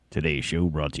Today's show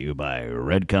brought to you by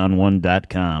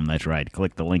redcon1.com. That's right.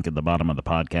 Click the link at the bottom of the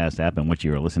podcast app in which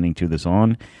you are listening to this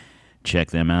on.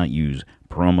 Check them out. Use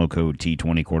promo code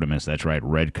T20Quartermiss. That's right.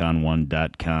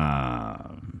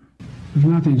 redcon1.com. There's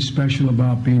nothing special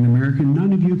about being American.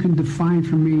 None of you can define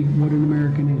for me what an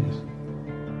American is.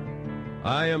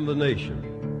 I am the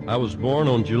nation. I was born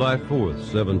on July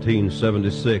 4th,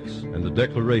 1776, and the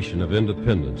Declaration of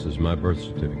Independence is my birth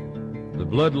certificate. The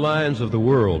bloodlines of the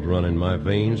world run in my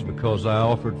veins because I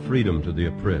offered freedom to the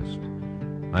oppressed.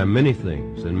 I am many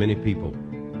things and many people.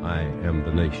 I am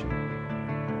the nation.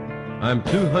 I am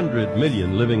 200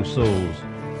 million living souls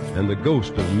and the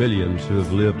ghost of millions who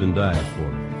have lived and died for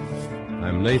me. I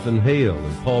am Nathan Hale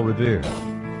and Paul Revere.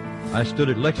 I stood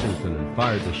at Lexington and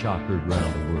fired the shot heard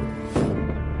round the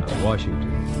world. I'm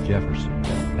Washington, Jefferson,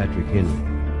 Patrick Henry.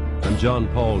 I'm John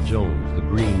Paul Jones, the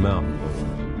Green Mountain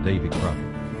Boys, Davy Crockett.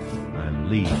 I'm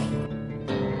Lee.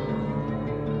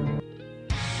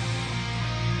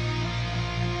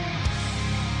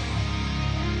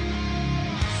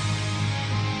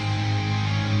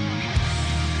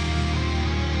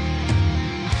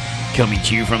 Coming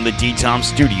to you from the D-Tom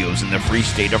Studios in the free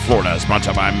state of Florida,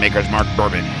 sponsored by Maker's Mark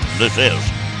Bourbon. This is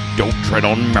Don't Tread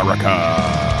on America.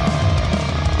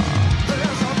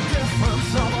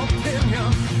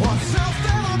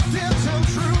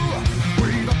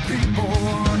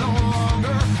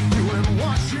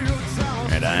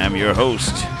 And I am your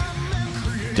host,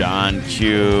 Don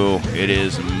Q. It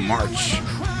is March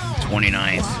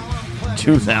 29th,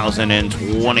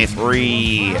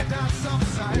 2023.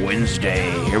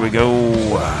 Wednesday. Here we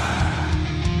go.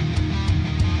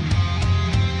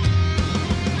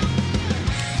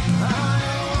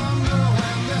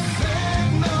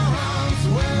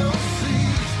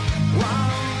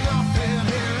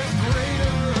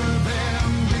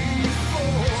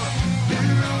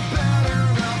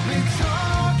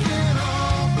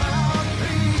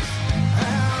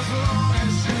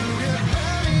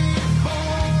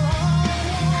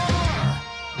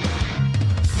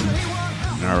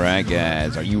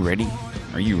 Guys, are you ready?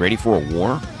 Are you ready for a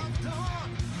war?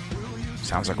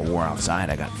 Sounds like a war outside.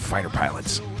 I got fighter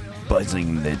pilots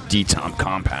buzzing the D-Tom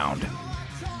compound.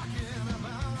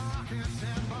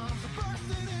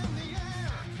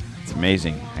 It's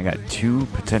amazing. I got 2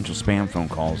 potential spam phone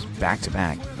calls back to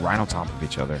back, right on top of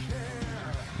each other.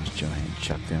 Let's go ahead and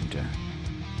chuck them to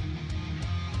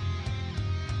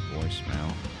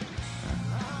voicemail.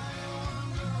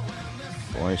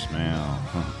 Voicemail.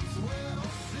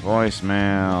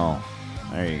 Voicemail.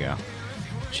 There you go.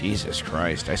 Jesus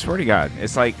Christ. I swear to God.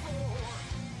 It's like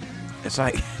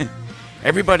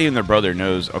everybody and their brother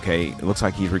knows, okay, it looks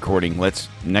like he's recording. Let's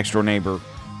next door neighbor,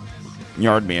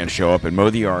 yard man show up and mow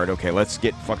the yard. Okay, let's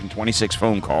get fucking 26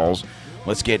 phone calls.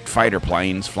 Let's get fighter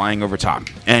planes flying over top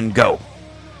and go.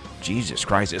 Jesus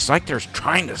Christ. It's like they're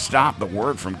trying to stop the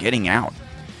word from getting out.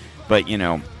 But, you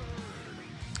know,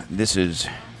 this is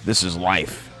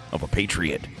life of a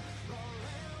patriot.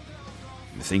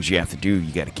 The things you have to do,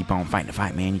 you got to keep on fighting the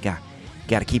fight, man. You got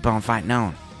to keep on fighting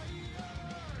on.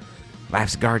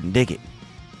 Life's a garden, dig it.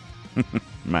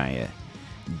 My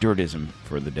dirtism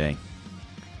for the day.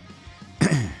 All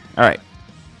right,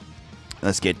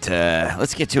 let's get to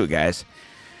it, guys.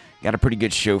 Got a pretty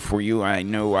good show for you. I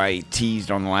know I teased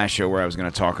on the last show where I was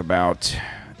going to talk about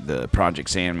the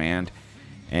Project Sandman,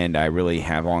 and I really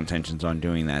have all intentions on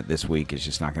doing that this week. It's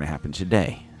just not going to happen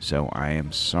today, so I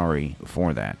am sorry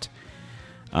for that.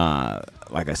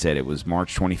 Like I said, it was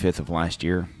March 25th of last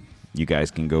year. You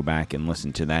guys can go back and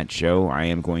listen to that show. I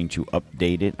am going to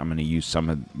update it. I'm going to use some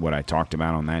of what I talked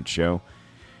about on that show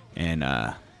and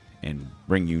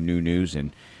bring you new news.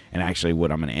 And actually what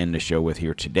I'm going to end the show with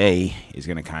here today is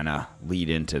going to kind of lead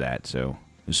into that. So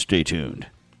stay tuned.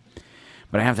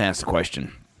 But I have to ask the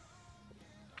question,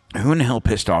 who in the hell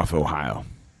pissed off Ohio?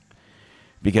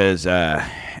 Because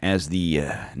as the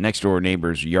next door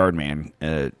neighbor's yard man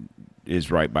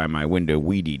is right by my window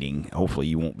weed eating. Hopefully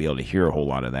you won't be able to hear a whole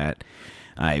lot of that.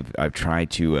 I've tried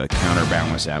to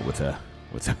counterbalance that with a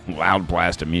loud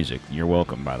blast of music. You're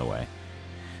welcome, by the way.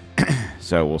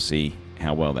 So we'll see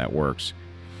how well that works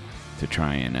to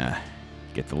try and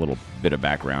get the little bit of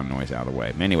background noise out of the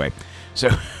way. Anyway, so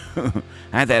I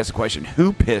had to ask the question: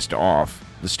 who pissed off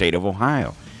the state of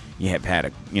Ohio? You have had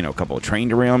a couple of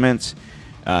train derailments.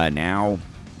 Now,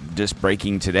 just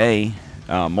breaking today.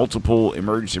 Multiple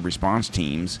emergency response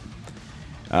teams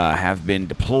have been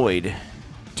deployed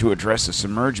to address a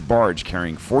submerged barge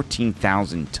carrying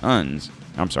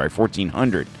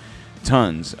 1,400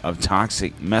 tons of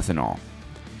toxic methanol.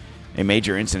 A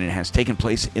major incident has taken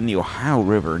place in the Ohio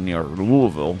River near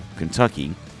Louisville,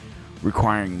 Kentucky,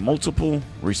 requiring multiple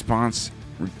response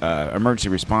emergency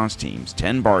response teams,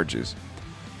 10 barges,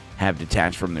 have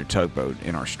detached from their tugboat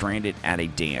and are stranded at a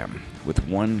dam, with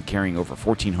one carrying over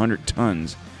 1,400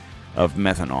 tons of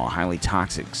methanol, a highly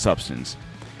toxic substance,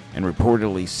 and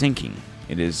reportedly sinking.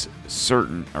 It is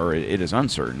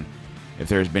uncertain if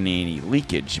there has been any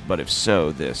leakage, but if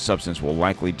so, the substance will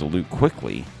likely dilute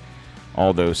quickly,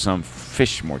 although some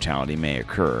fish mortality may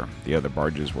occur. The other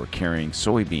barges were carrying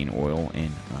soybean oil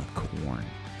and corn.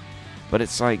 But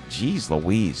it's like, geez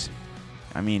Louise.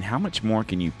 I mean, how much more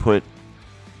can you put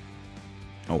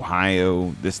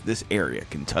Ohio, this area,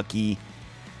 Kentucky?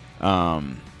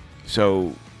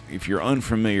 So if you're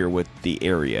unfamiliar with the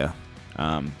area,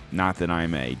 not that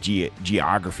I'm a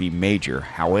geography major,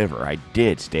 however, I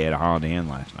did stay at a Holiday Inn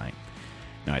last night.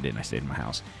 No, I didn't. I stayed in my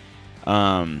house.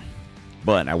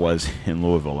 But I was in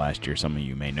Louisville last year. Some of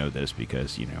you may know this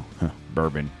because,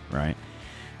 bourbon, right?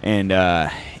 And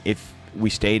if we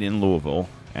stayed in Louisville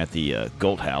at the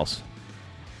Gold House,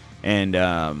 and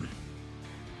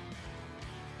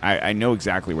I know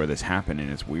exactly where this happened, and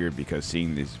it's weird because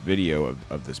seeing this video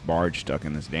of this barge stuck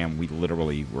in this dam, we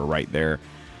literally were right there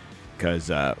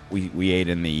because we ate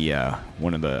in the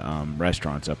one of the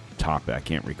restaurants up top. I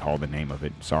can't recall the name of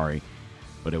it, sorry,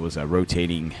 but it was a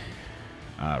rotating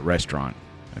restaurant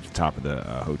at the top of the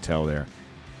hotel there,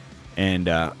 and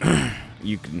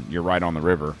you're right on the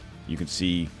river. You can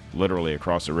see literally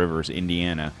across the river is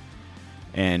Indiana,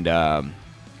 and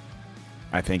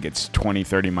I think it's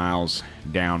 20-30 miles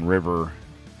downriver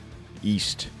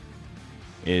east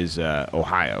is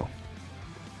Ohio.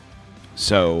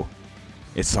 So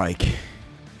it's like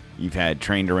you've had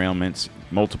train derailments,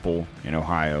 multiple in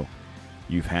Ohio.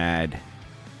 You've had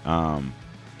multiple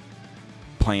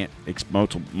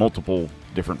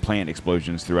different plant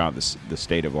explosions throughout the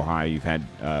state of Ohio. You've had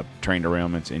train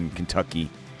derailments in Kentucky.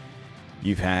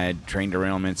 You've had train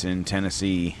derailments in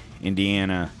Tennessee,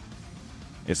 Indiana.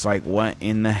 It's like, what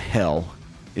in the hell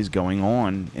is going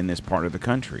on in this part of the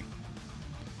country?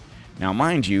 Now,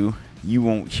 mind you, you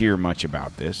won't hear much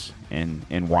about this,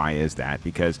 and why is that?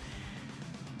 Because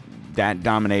that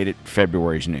dominated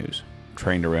February's news.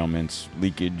 Train derailments,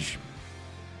 leakage,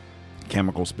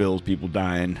 chemical spills, people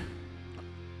dying.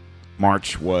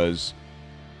 March was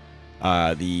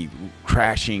the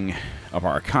crashing of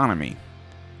our economy.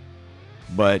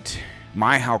 But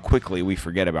how quickly we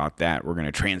forget about that. We're going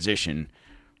to transition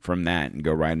from that and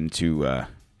go right into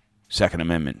Second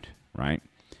Amendment, right?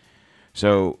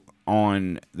 So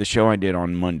on the show I did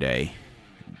on Monday,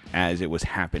 as it was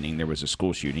happening, there was a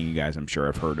school shooting. You guys, I'm sure,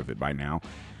 have heard of it by now,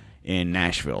 in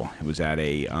Nashville. It was at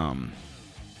a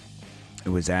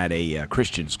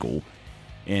Christian school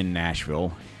in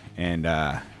Nashville, and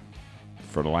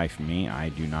for the life of me, I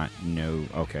do not know.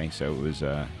 Okay, so it was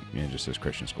it just says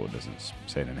Christian school. It doesn't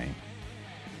say the name.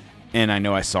 And I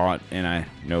know I saw it, and I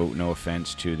no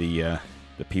offense to the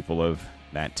people of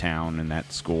that town and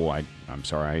that school. I'm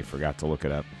sorry, I forgot to look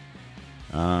it up.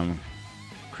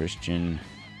 Christian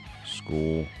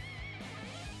school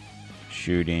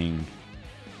shooting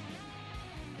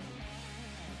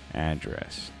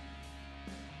address.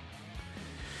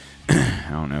 I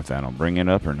don't know if that'll bring it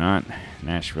up or not.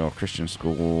 Nashville Christian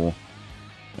School,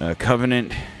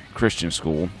 Covenant Christian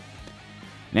School.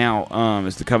 Now,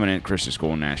 it's the Covenant Christian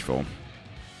School in Nashville.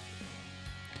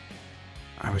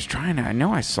 I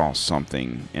know I saw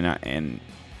something, and I'm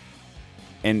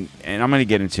going to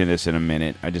get into this in a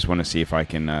minute. I just want to see if I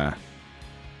can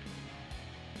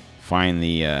find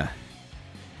the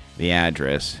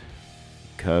address.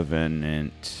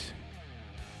 Covenant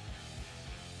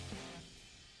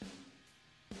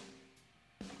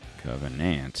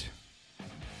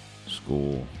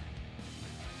School,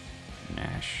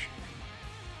 Nashville,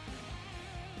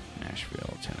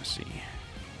 Tennessee.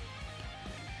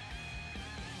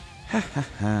 La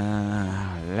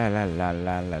la la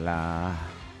la la la.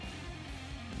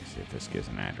 Let me see if this gives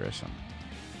an address. I'm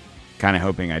kind of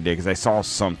hoping I did, because I saw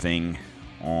something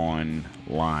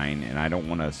online, and I don't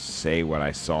want to say what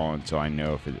I saw until I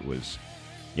know if it was.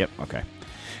 Yep. Okay.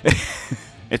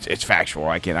 It's factual.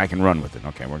 I can run with it.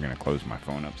 Okay, we're going to close my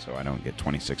phone up so I don't get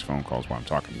 26 phone calls while I'm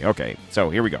talking to you. Okay, so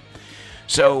here we go.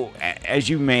 So, as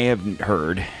you may have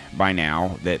heard by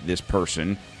now, that this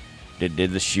person that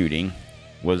did the shooting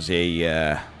was a...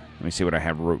 let me see what I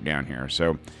have wrote down here.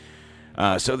 So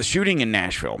the shooting in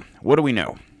Nashville. What do we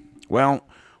know? Well,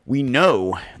 we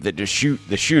know that the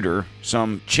shooter,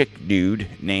 some chick dude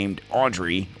named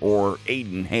Audrey or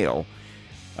Aiden Hale,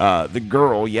 the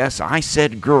girl, yes, I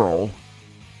said girl.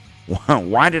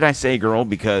 Why did I say girl?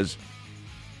 Because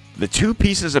the two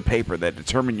pieces of paper that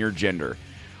determine your gender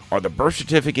are the birth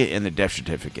certificate and the death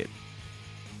certificate.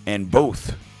 And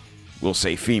both will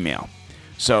say female.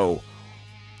 So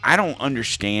I don't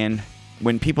understand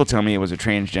when people tell me it was a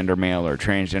transgender male or a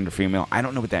transgender female. I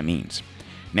don't know what that means.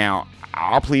 Now,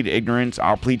 I'll plead ignorance.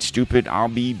 I'll plead stupid. I'll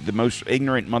be the most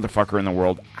ignorant motherfucker in the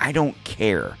world. I don't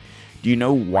care. Do you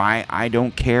know why I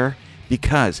don't care?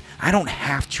 Because I don't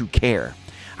have to care.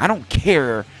 I don't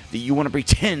care that you want to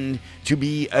pretend to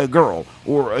be a girl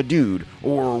or a dude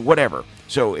or whatever.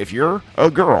 So if you're a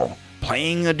girl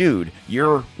playing a dude,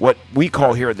 you're what we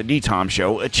call here at the D-Tom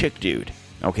Show a chick dude,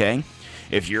 okay?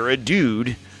 If you're a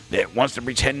dude that wants to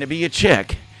pretend to be a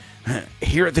chick,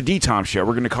 here at the D-Tom Show,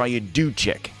 we're going to call you dude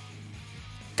chick.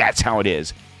 That's how it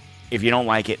is. If you don't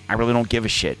like it, I really don't give a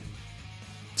shit.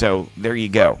 So there you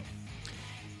go.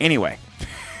 Anyway,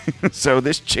 so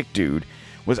this chick dude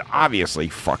was obviously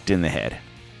fucked in the head.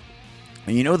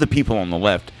 And you know the people on the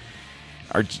left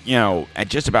are, you know, at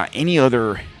just about any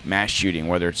other mass shooting,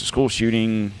 whether it's a school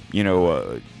shooting,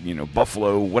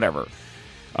 Buffalo, whatever,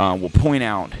 will point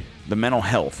out the mental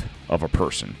health of a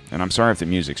person. And I'm sorry if the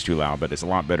music's too loud, but it's a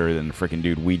lot better than the freaking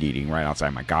dude weed eating right outside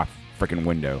my freaking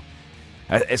window.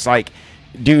 It's like,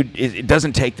 dude, it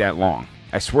doesn't take that long.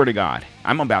 I swear to God,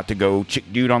 I'm about to go chick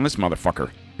dude on this motherfucker.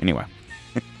 Anyway.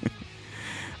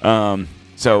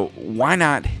 So why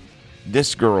not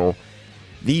this girl?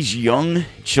 These young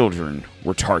children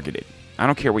were targeted. I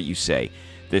don't care what you say.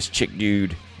 This chick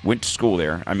dude went to school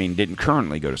there. I mean, didn't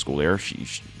currently go to school there.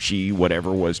 She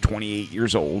whatever, was 28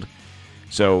 years old.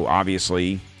 So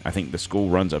obviously, I think the school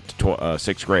runs up to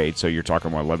 6th grade. So you're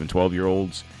talking about 11,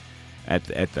 12-year-olds at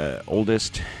the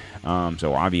oldest.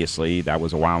 So obviously, that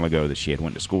was a while ago that she had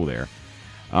went to school there.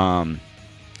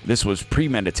 This was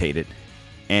premeditated,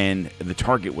 and the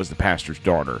target was the pastor's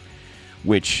daughter,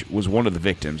 which was one of the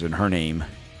victims, and her name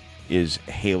is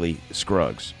Haley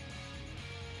Scruggs.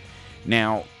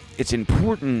 Now, it's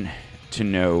important to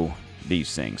know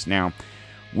these things. Now,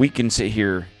 we can sit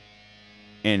here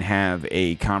and have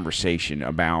a conversation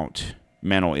about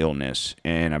mental illness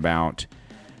and about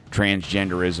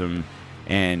transgenderism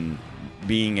and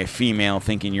being a female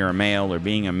thinking you're a male, or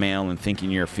being a male and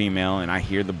thinking you're a female. And I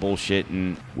hear the bullshit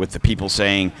and with the people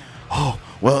saying, oh,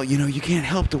 well, you know, you can't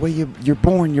help the way you're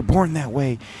born. You're born that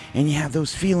way, and you have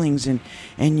those feelings, and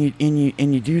you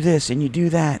do this and you do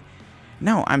that.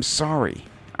 No, I'm sorry.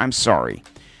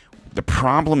 The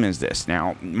problem is this.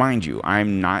 Now, mind you,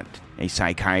 I'm not a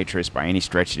psychiatrist by any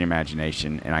stretch of the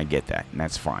imagination, and I get that, and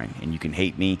that's fine. And you can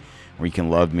hate me, or you can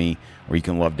love me, or you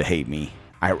can love to hate me.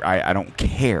 I don't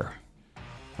care.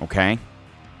 Okay?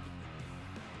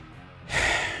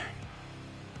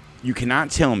 You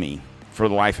cannot tell me for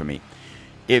the life of me.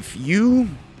 If you...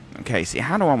 Okay, see,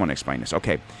 how do I want to explain this?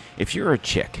 Okay, if you're a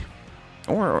chick,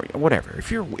 or whatever,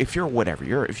 if you're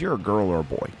whatever, if you're a girl or a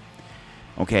boy,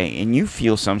 okay, and you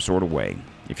feel some sort of way,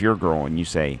 if you're a girl and you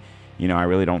say, you know, I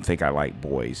really don't think I like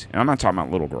boys. And I'm not talking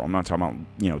about little girl. I'm not talking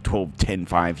about, 12, 10,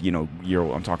 5, year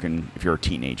old. I'm talking if you're a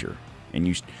teenager.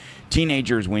 And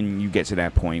teenagers, when you get to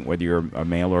that point, whether you're a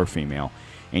male or a female,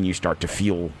 and you start to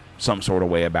feel some sort of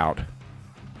way about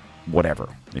whatever.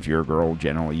 If you're a girl,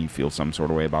 generally you feel some sort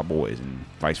of way about boys, and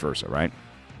vice versa, right?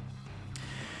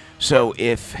 So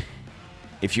if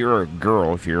you're a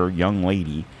girl, if you're a young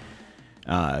lady,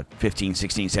 15,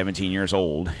 16, 17 years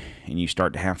old, and you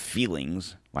start to have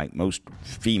feelings, like most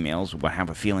females will have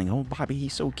a feeling, oh, Bobby,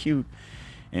 he's so cute.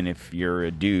 And if you're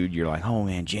a dude, you're like, oh,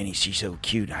 man, Jenny, she's so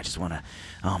cute. I just want to,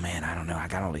 oh, man, I don't know. I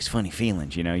got all these funny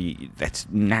feelings. That's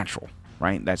natural,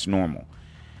 right? That's normal.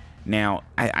 Now,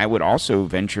 I would also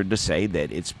venture to say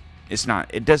that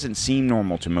it doesn't seem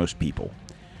normal to most people.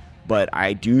 But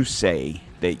I do say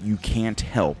that you can't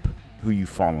help who you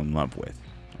fall in love with,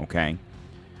 okay?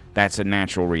 That's a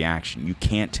natural reaction. You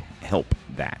can't help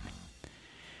that.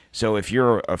 So if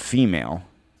you're a female,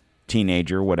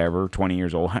 teenager, whatever, 20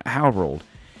 years old, however old,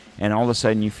 and all of a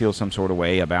sudden you feel some sort of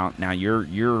way about, now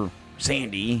you're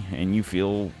Sandy, and you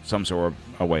feel some sort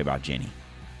of way about Jenny.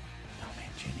 Oh man,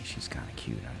 Jenny, she's kind of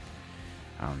cute.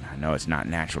 I know it's not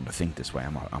natural to think this way.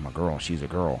 I'm a girl. She's a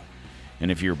girl.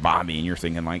 And if you're Bobby and you're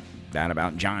thinking like that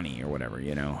about Johnny or whatever,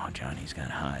 oh, Johnny's kind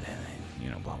of hot,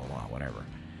 and blah blah blah, whatever.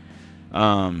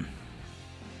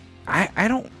 I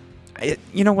don't.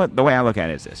 You know what? The way I look at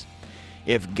it is this: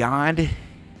 if God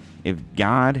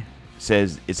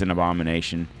says it's an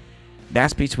abomination,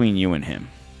 that's between you and him.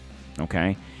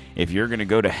 Okay? If you're gonna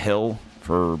go to hell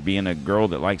for being a girl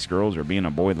that likes girls or being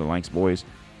a boy that likes boys,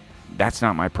 that's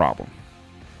not my problem.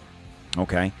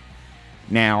 Okay?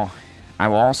 Now, I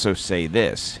will also say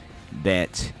this,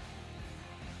 that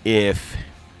if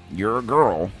you're a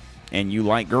girl and you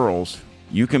like girls,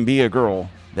 you can be a girl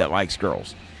that likes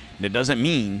girls. That doesn't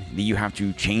mean that you have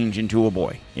to change into a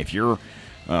boy. If you're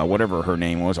whatever her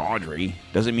name was, Audrey,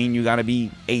 doesn't mean you got to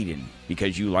be Aiden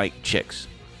because you like chicks.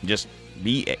 Just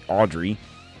be Audrey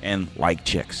and like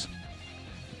chicks.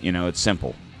 You know, it's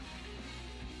simple.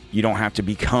 You don't have to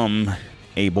become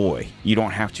a boy. You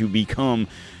don't have to become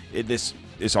this.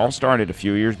 This all started a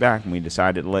few years back when we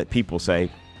decided to let people say,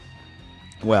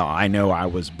 well, I know I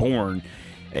was born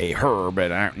a her,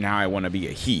 but now I want to be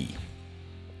a he.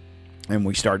 And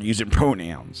we started using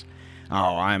pronouns.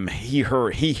 Oh, I'm he, her,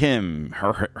 he, him,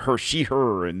 her, she,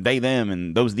 her, and they, them,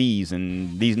 and those, these,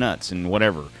 and these nuts, and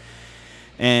whatever.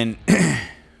 And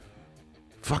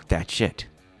fuck that shit.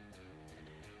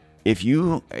 If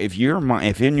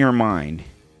in your mind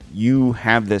you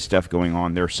have this stuff going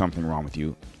on, there's something wrong with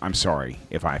you. I'm sorry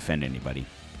if I offend anybody.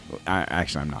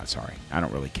 I'm not sorry. I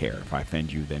don't really care. If I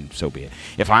offend you, then so be it.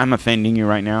 If I'm offending you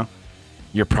right now,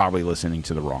 you're probably listening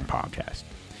to the wrong podcast.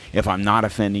 If I'm not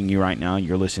offending you right now,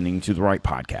 you're listening to the right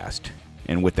podcast.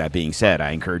 And with that being said,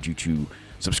 I encourage you to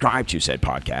subscribe to said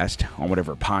podcast on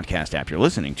whatever podcast app you're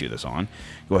listening to this on.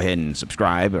 Go ahead and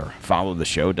subscribe or follow the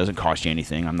show. It doesn't cost you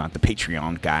anything. I'm not the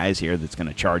Patreon guys here that's going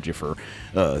to charge you for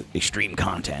extreme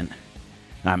content.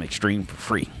 I'm extreme for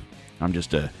free. I'm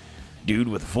just a dude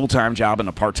with a full-time job and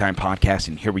a part-time podcast,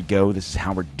 and here we go. This is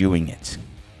how we're doing it.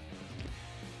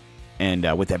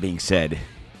 And with that being said,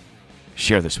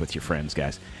 share this with your friends,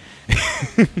 guys.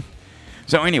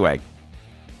 So anyway,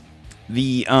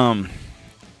 the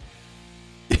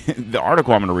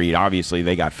article I'm going to read, obviously,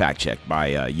 they got fact-checked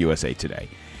by USA Today.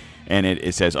 And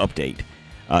it says, update.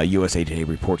 USA Today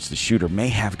reports the shooter may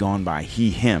have gone by he,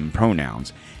 him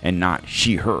pronouns and not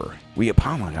she, her. We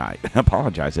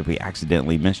apologize if we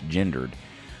accidentally misgendered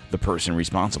the person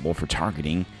responsible for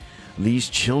targeting these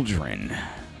children.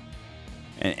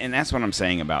 And that's what I'm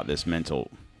saying about this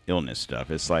mental illness stuff.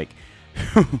 It's like,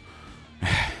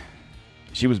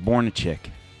 she was born a chick.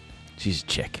 She's a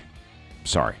chick.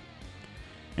 Sorry.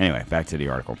 Anyway, back to the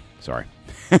article. Sorry.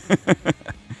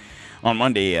 On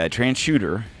Monday, a trans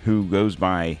shooter who goes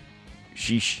by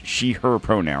she, her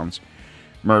pronouns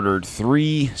murdered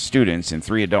 3 students and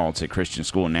 3 adults at Christian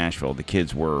school in Nashville. The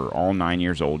kids were all 9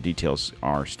 years old. Details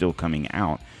are still coming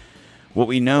out. What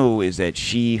we know is that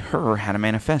she, her, had a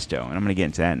manifesto, and I'm going to get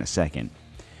into that in a second,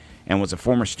 and was a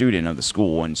former student of the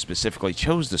school and specifically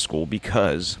chose the school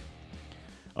because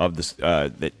of this,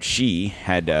 that she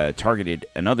had targeted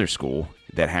another school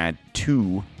that had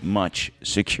too much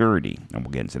security. And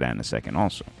we'll get into that in a second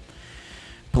also.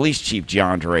 Police Chief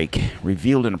John Drake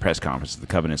revealed in a press conference that the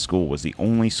Covenant School was the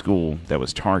only school that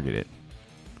was targeted.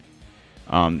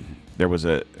 Revealed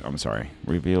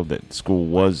that school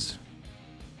was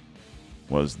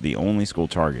the only school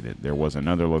targeted. There was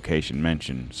another location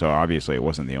mentioned. So obviously it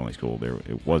wasn't the only school.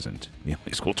 It wasn't the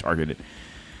only school targeted.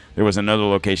 There was another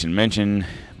location mentioned,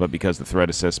 but because the threat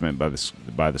assessment by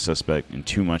the suspect and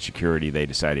too much security, they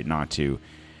decided not to,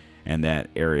 and that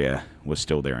area was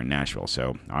still there in Nashville.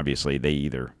 So obviously they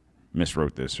either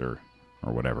miswrote this or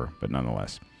whatever, but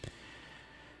nonetheless.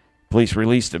 Police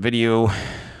released a video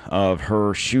of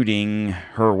her shooting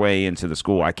her way into the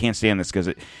school. I can't stand this because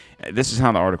this is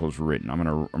how the article is written. I'm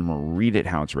gonna read it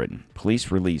how it's written.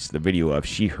 Police released the video of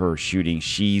her shooting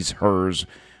hers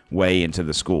way into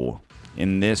the school.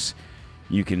 In this,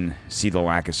 you can see the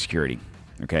lack of security.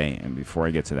 Okay, and before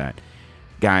I get to that,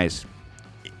 guys,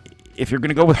 if you're going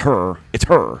to go with her, it's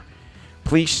her.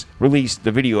 Police released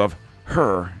the video of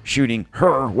her shooting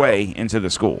her way into the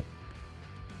school.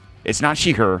 It's not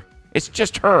she, her. It's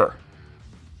just her.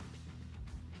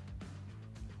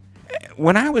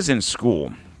 When I was in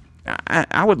school,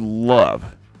 I would love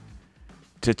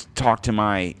to talk to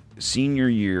my senior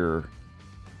year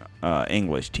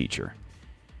English teacher.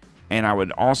 And I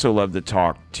would also love to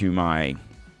talk to my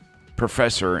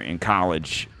professor in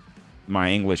college,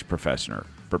 my English professor.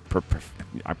 Professor.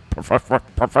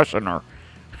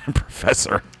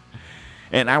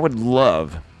 And I would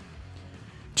love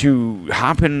to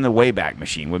hop in the Wayback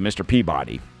Machine with Mr.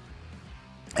 Peabody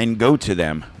and go to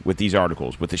them with these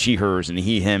articles, with the she, hers, and the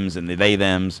he, hims, and the they,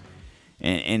 thems,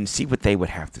 and see what they would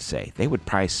have to say. They would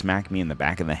probably smack me in the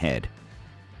back of the head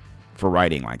for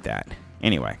writing like that.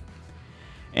 Anyway.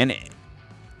 And,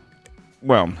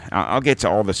 well, I'll get to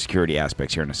all the security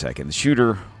aspects here in a second. The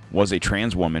shooter was a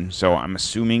trans woman, so I'm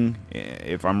assuming,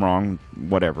 if I'm wrong,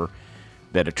 whatever,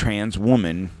 that a trans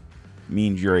woman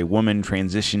means you're a woman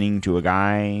transitioning to a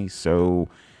guy, so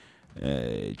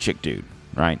chick dude,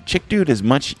 right? Chick dude is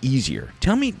much easier.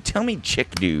 Tell me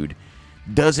chick dude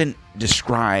doesn't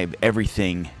describe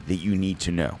everything that you need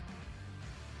to know.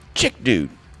 Chick dude.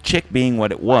 Chick being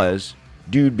what it was,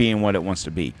 dude being what it wants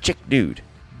to be. Chick dude.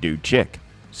 Dude chick.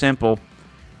 Simple.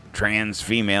 Trans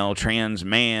female, trans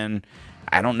man.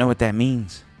 I don't know what that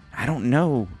means. I don't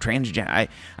know transgender.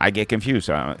 I get confused,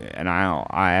 and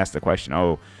I ask the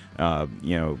question.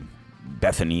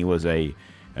 Bethany was a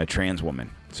trans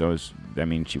woman. So that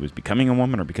means she was becoming a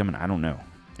woman or becoming? I don't know.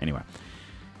 Anyway,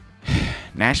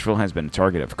 Nashville has been a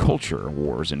target of culture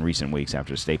wars in recent weeks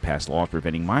after the state passed laws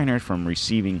preventing minors from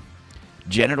receiving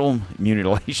genital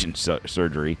mutilation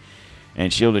surgery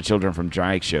and shielded children from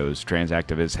drag shows. Trans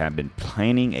activists have been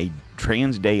planning a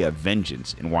Trans Day of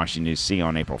Vengeance in Washington, D.C.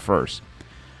 on April 1st.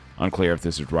 Unclear if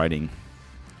this is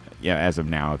as of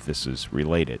now, if this is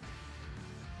related.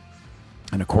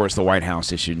 And of course, the White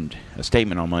House issued a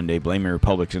statement on Monday blaming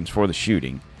Republicans for the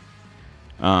shooting.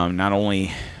 Not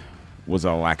only was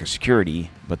it a lack of security,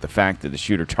 but the fact that the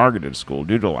shooter targeted a school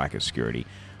due to lack of security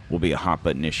will be a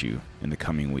hot-button issue in the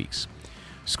coming weeks.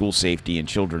 School safety and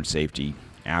children's safety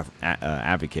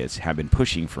advocates have been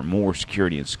pushing for more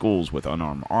security in schools with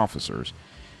unarmed officers.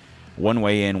 One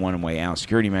way in, one way out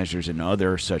security measures and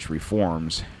other such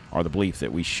reforms are the belief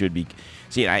that we should be...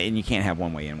 and you can't have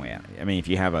one way in, way out. I mean, if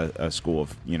you have a school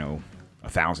of,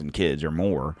 1,000 kids or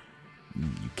more,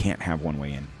 you can't have one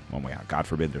way in, one way out. God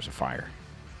forbid there's a fire.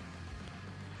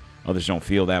 Others don't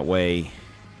feel that way.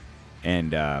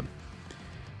 And, hold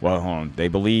on.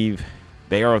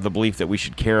 They are of the belief that we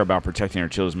should care about protecting our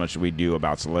children as much as we do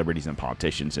about celebrities and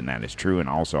politicians, and that is true. And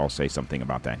also, I'll say something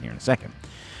about that here in a second.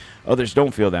 Others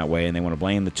don't feel that way, and they want to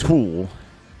blame the tool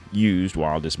used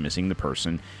while dismissing the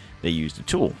person they used the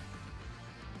tool.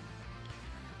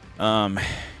 And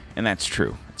that's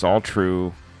true. It's all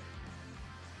true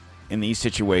in these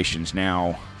situations.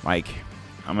 Now, like,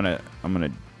 I'm gonna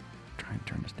try and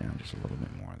turn this down just a little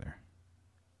bit more there.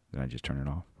 Did I just turn it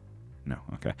off? No.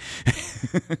 Okay.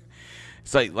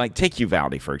 It's like take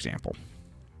Uvalde, for example.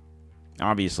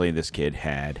 Obviously, this kid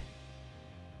had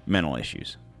mental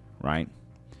issues, right?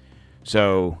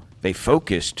 So they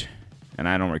focused, and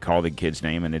I don't recall the kid's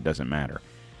name, and it doesn't matter,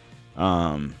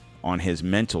 on his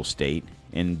mental state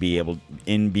in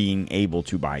being able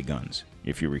to buy guns,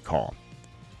 if you recall.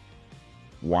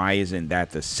 Why isn't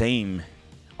that the same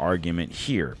argument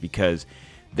here? Because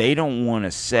they don't want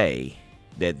to say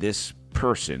that this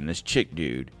person, this chick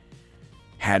dude,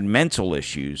 had mental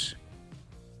issues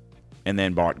and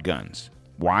then bought guns.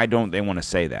 Why don't they want to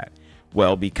say that?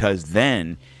 Well, because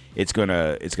then it's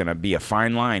gonna be a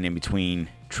fine line in between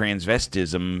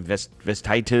transvestism,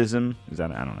 vestitism, is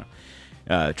that, I don't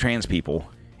know, trans people,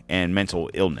 and mental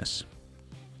illness.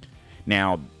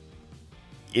 Now,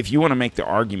 if you want to make the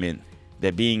argument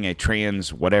that being a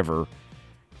trans whatever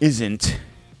isn't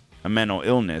a mental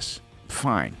illness,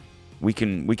 fine. We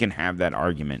can have that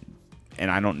argument,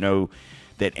 and I don't know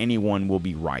that anyone will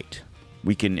be right.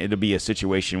 It'll be a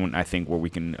situation when I think where we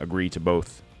can agree to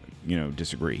both,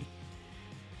 disagree.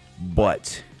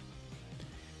 But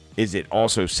is it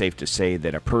also safe to say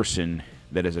that a person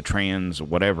that is a trans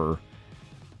whatever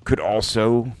could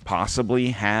also possibly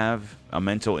have a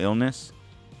mental illness,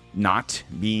 not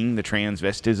being the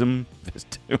transvestism?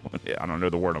 I don't know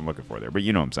the word I'm looking for there, but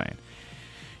you know what I'm saying.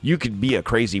 You could be a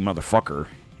crazy motherfucker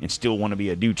and still want to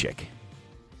be a dude chick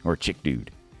or a chick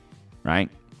dude, right?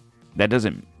 That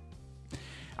doesn't...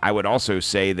 I would also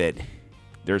say that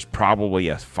there's probably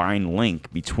a fine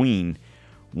link between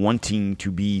wanting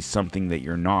to be something that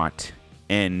you're not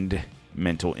and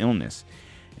mental illness.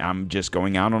 I'm just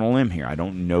going out on a limb here. I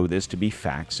don't know this to be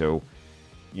fact, so,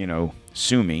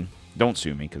 sue me. Don't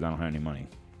sue me because I don't have any money.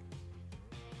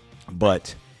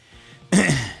 But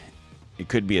it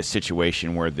could be a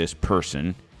situation where this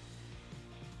person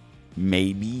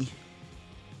maybe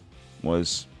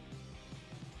was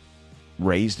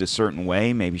raised a certain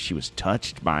way. Maybe she was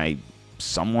touched by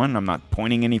someone. I'm not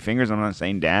pointing any fingers. I'm not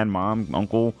saying dad, mom,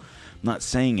 uncle. I'm not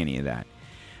saying any of that.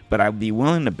 But I'd be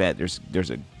willing to bet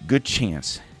there's a good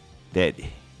chance that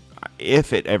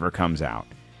if it ever comes out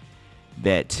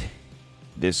that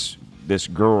this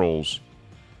girl's,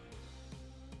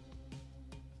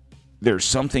 there's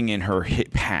something in her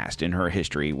past, in her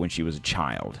history when she was a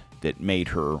child that made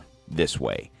her this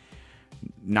way.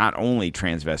 Not only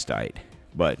transvestite,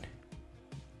 but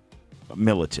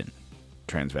militant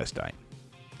transvestite.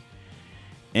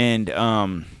 And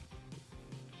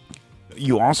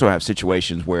you also have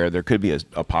situations where there could be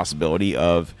a possibility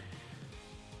of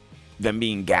them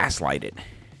being gaslighted.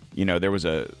 There was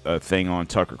a thing on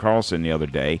Tucker Carlson the other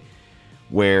day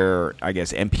where I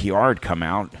guess NPR had come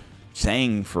out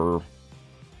saying for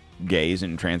gays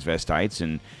and transvestites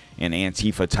and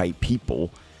Antifa type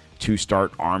people to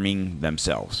start arming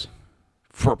themselves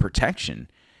for protection.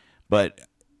 But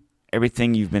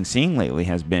everything you've been seeing lately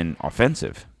has been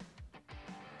offensive.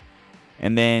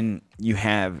 And then you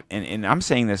have, and I'm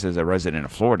saying this as a resident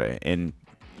of Florida, and,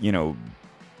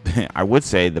 I would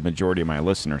say the majority of my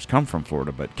listeners come from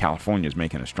Florida, but California is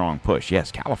making a strong push.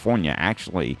 Yes, California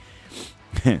actually,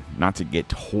 not to get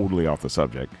totally off the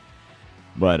subject,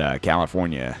 but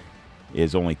California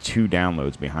is only 2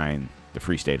 downloads behind the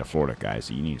free state of Florida, guys.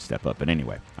 So you need to step up. But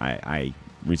anyway, I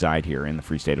reside here in the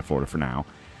free state of Florida for now.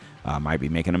 Might be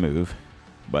making a move,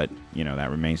 but, that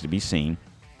remains to be seen.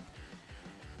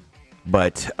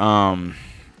 But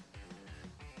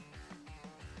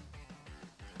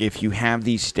if you have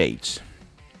these states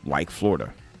like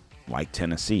Florida, like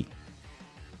Tennessee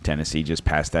just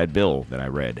passed that bill that I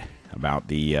read about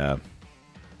the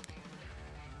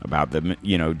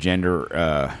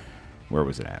gender, where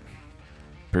was it at?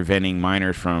 Preventing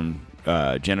minors from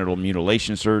genital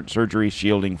mutilation surgery,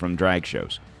 shielding from drag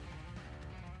shows.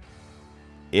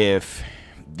 If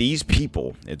these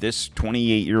people, if this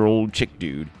 28-year-old chick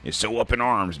dude is so up in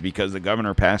arms because the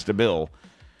governor passed a bill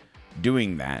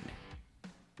doing that,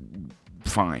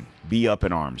 fine. Be up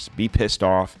in arms. Be pissed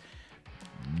off.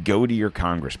 Go to your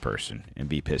congressperson and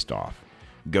be pissed off.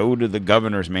 Go to the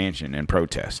governor's mansion and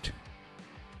protest.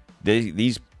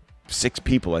 These 6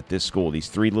 people at this school, these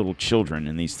 3 little children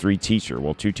and these 3 teachers,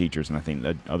 well, 2 teachers, and I think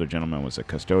the other gentleman was a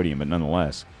custodian, but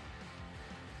nonetheless,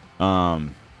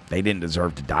 they didn't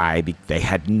deserve to die. They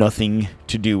had nothing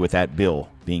to do with that bill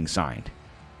being signed.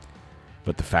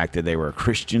 But the fact that they were a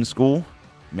Christian school,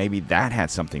 maybe that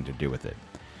had something to do with it.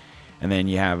 And then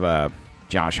you have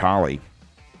Josh Hawley.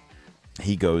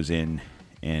 He goes in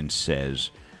and says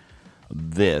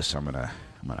this. I'm gonna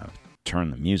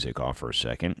turn the music off for a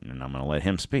second, and I'm gonna let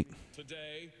him speak.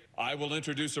 Today, I will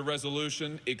introduce a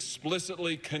resolution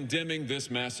explicitly condemning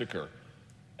this massacre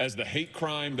as the hate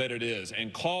crime that it is,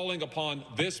 and calling upon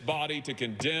this body to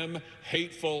condemn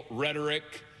hateful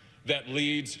rhetoric that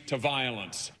leads to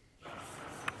violence.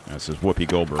 This is Whoopi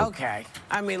Goldberg. Okay.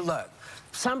 I mean, look,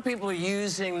 some people are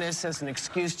using this as an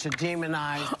excuse to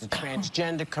demonize the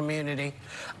transgender community.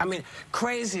 I mean,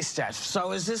 crazy stuff.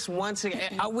 So is this once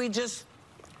again, are we just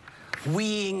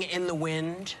weeing in the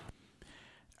wind?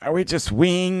 Are we just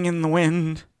weeing in the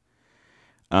wind?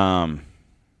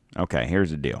 Okay,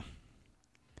 here's the deal.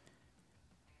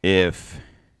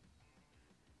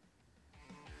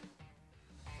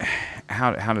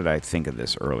 How did I think of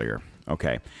this earlier?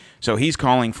 Okay, so he's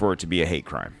calling for it to be a hate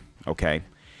crime. Okay,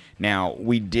 now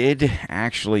we did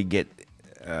actually get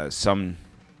a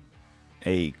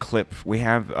clip. We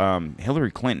have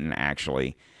Hillary Clinton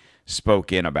actually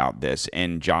spoke in about this,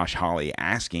 and Josh Hawley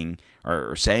asking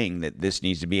or saying that this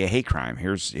needs to be a hate crime.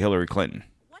 Here's Hillary Clinton.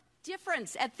 What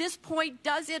difference at this point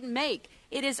does it make?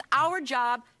 It is our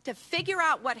job to figure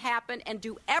out what happened and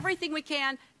do everything we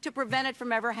can to prevent it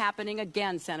from ever happening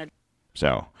again, Senator.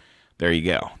 So there you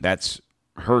go. That's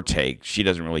her take. She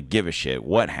doesn't really give a shit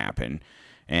what happened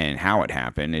and how it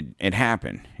happened. It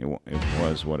happened. It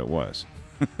was what it was.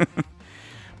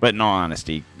 But in all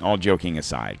honesty, all joking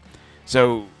aside,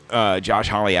 so Josh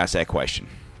Hawley asked that question.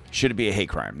 Should it be a hate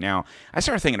crime? Now, I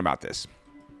started thinking about this,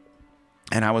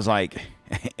 and I was like,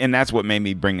 and that's what made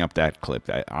me bring up that clip.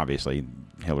 Obviously,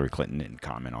 Hillary Clinton didn't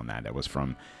comment on that. That was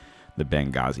from the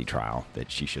Benghazi trial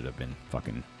that she should have been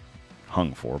fucking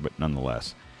hung for, but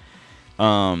nonetheless.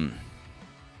 What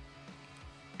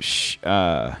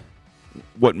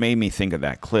made me think of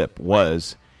that clip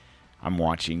was I'm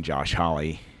watching Josh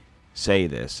Hawley say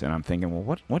this, and I'm thinking,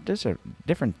 well, what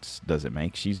difference does it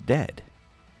make? She's dead,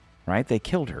 right? They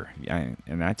killed her.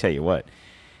 And I tell you what,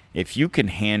 if you can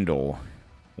handle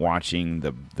watching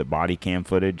the body cam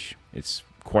footage, it's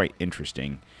quite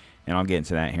interesting, and I'll get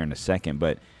into that here in a second.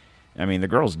 But I mean, the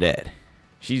girl's dead.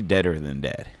 She's deader than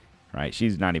dead, right?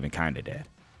 She's not even kind of dead.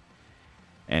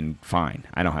 And fine,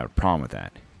 I don't have a problem with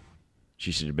that.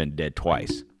 She should have been dead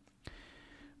twice.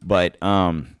 But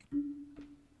I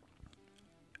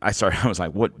was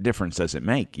like, what difference does it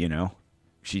make? You know,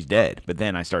 she's dead. But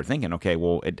then I started thinking, okay,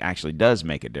 well, it actually does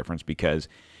make a difference, because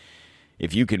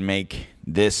if you can make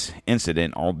this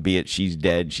incident, albeit she's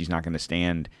dead, she's not going to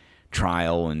stand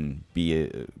trial and be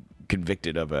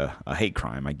convicted of a hate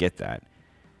crime. I get that.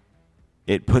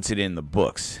 It puts it in the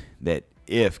books that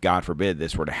if, God forbid,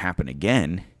 this were to happen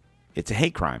again, it's a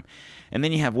hate crime. And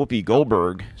then you have Whoopi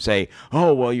Goldberg say,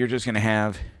 oh, well, you're just going to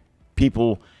have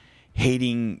people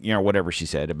hating, whatever she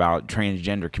said about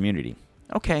transgender community.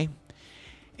 Okay.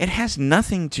 It has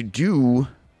nothing to do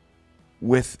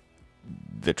with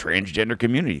the transgender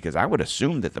community, because I would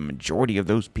assume that the majority of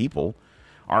those people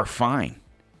are fine.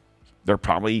 They're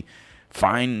probably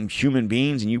fine human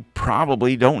beings, and you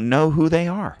probably don't know who they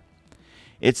are.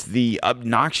 It's the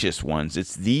obnoxious ones.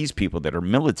 It's these people that are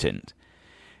militant.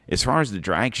 As far as the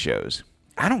drag shows,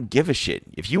 I don't give a shit.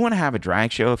 If you want to have a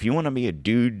drag show, if you want to be a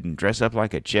dude and dress up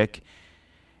like a chick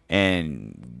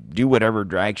and do whatever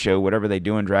drag show, whatever they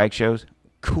do in drag shows,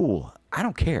 cool. I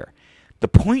don't care. The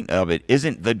point of it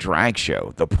isn't the drag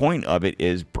show. The point of it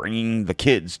is bringing the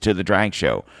kids to the drag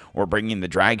show, or bringing the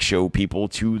drag show people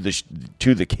to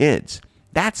the kids.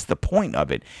 That's the point of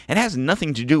it. It has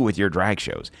nothing to do with your drag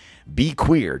shows. Be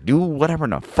queer. Do whatever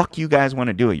the fuck you guys want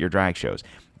to do at your drag shows.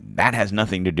 That has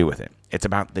nothing to do with it. It's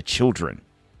about the children.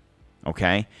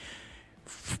 Okay?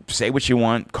 Say what you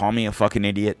want. Call me a fucking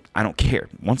idiot. I don't care.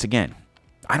 Once again,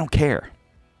 I don't care.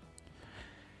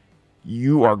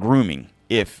 You are grooming.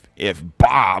 If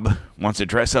Bob wants to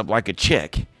dress up like a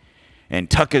chick and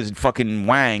tuck his fucking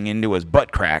wang into his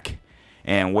butt crack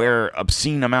and wear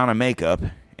obscene amount of makeup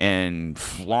and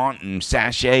flaunt and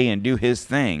sashay and do his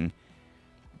thing,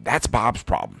 that's Bob's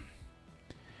problem.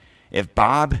 If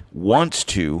Bob wants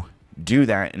to do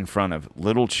that in front of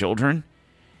little children,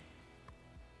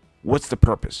 what's the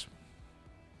purpose?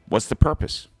 What's the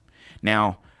purpose?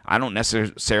 Now, I don't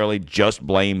necessarily just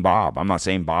blame Bob. I'm not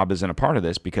saying Bob isn't a part of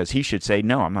this, because he should say,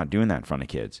 no, I'm not doing that in front of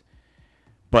kids.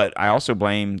 But I also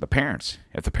blame the parents.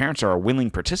 If the parents are a willing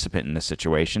participant in this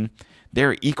situation,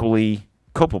 they're equally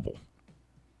culpable.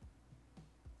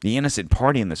 The innocent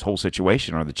party in this whole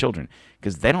situation are the children,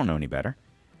 because they don't know any better.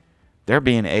 They're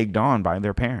being egged on by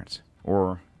their parents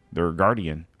or their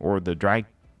guardian or the drag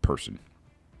person.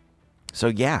 So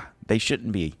yeah, they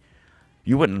shouldn't be.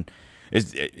 You wouldn't.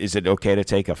 Is it okay to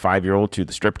take a 5-year-old to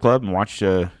the strip club and watch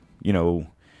fucking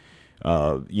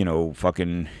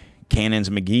Cannons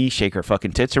McGee shake her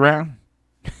fucking tits around?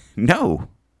 No.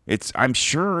 I'm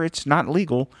sure it's not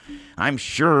legal. I'm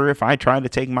sure if I tried to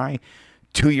take my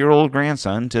 2-year-old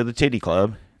grandson to the titty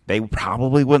club, they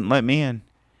probably wouldn't let me in.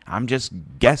 I'm just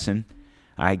guessing.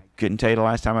 I couldn't tell you the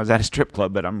last time I was at a strip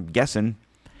club, but I'm guessing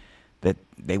that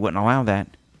they wouldn't allow that.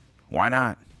 Why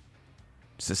not?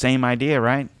 It's the same idea,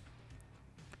 right?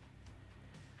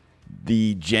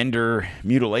 The gender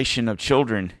mutilation of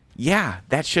children, yeah,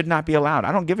 that should not be allowed.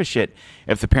 I don't give a shit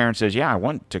if the parent says, yeah, I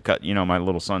want to cut, my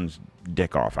little son's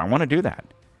dick off. I want to do that.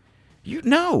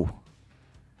 No.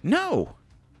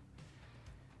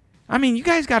 I mean, you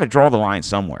guys got to draw the line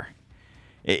somewhere.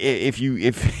 If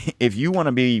you want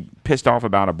to be pissed off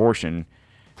about abortion,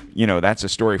 that's a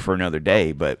story for another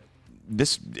day. But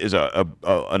this is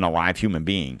an alive human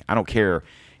being. I don't care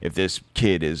if this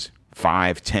kid is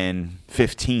 5, 10,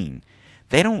 15.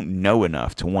 They don't know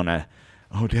enough to want to,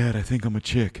 oh, Dad, I think I'm a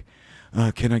chick.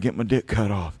 Can I get my dick cut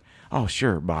off? Oh,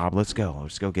 sure, Bob, let's go.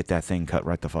 Let's go get that thing cut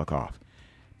right the fuck off.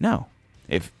 No.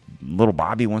 If little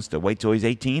Bobby wants to wait till he's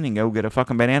 18 and go get a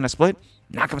fucking banana split,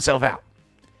 knock himself out.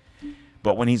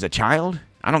 But when he's a child,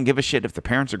 I don't give a shit if the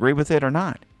parents agree with it or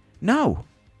not. No.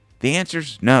 The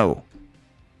answer's no.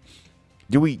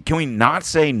 Can we not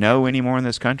say no anymore in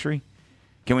this country?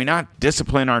 Can we not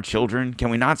discipline our children? Can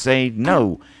we not say,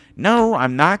 no,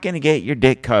 I'm not going to get your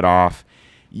dick cut off.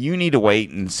 You need to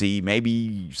wait and see.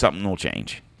 Maybe something will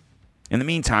change. In the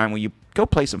meantime, will you go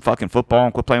play some fucking football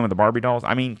and quit playing with the Barbie dolls?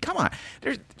 I mean, come on.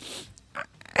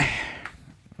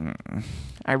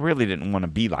 I really didn't want to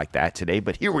be like that today,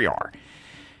 but here we are.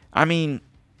 I mean,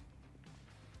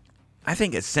 I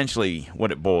think essentially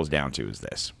what it boils down to is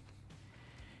this.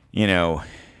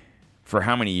 For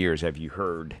how many years have you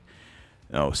heard,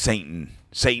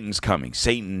 Satan's coming.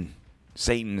 Satan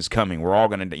is coming. We're all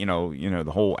going to,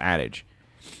 the whole adage.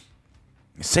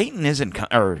 Satan isn't,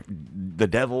 or the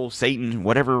devil, Satan,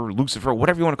 whatever, Lucifer,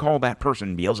 whatever you want to call that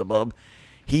person, Beelzebub,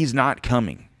 he's not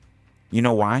coming. You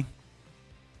know why?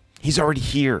 He's already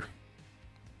here.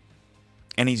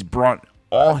 And he's brought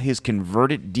all his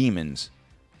converted demons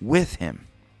with him.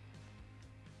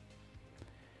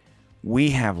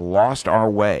 We have lost our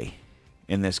way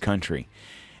in this country.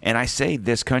 And I say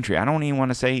this country, I don't even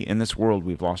want to say in this world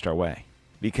we've lost our way.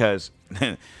 Because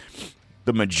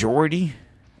the majority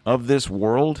of this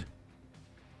world,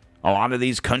 a lot of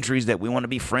these countries that we want to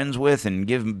be friends with and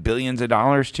give billions of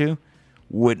dollars to,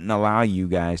 wouldn't allow you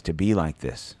guys to be like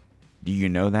this. Do you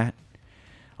know that?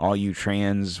 All you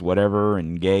trans whatever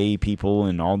and gay people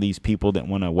and all these people that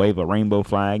want to wave a rainbow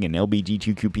flag and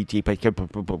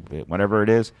LGBTQPT, whatever it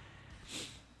is,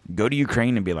 go to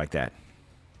Ukraine and be like that.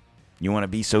 You want to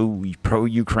be so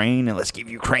pro-Ukraine and let's give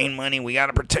Ukraine money. We got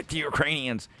to protect the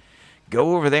Ukrainians.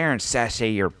 Go over there and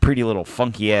sashay your pretty little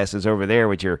funky asses over there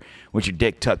with your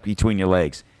dick tucked between your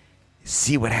legs.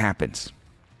 See what happens.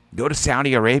 Go to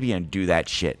Saudi Arabia and do that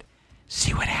shit.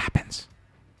 See what happens.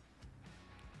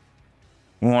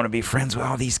 We want to be friends with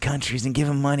all these countries and give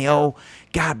them money. Oh,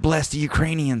 God bless the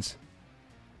Ukrainians.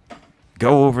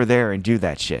 Go over there and do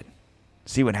that shit.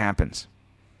 See what happens.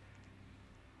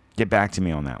 Get back to me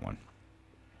on that one.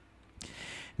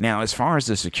 Now, as far as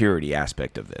the security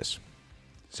aspect of this,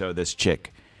 So this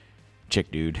chick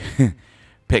dude,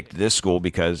 picked this school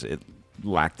because it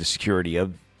lacked the security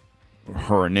of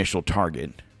her initial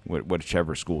target,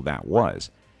 whichever school that was.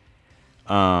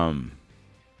 Now,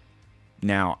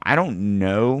 I don't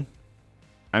know.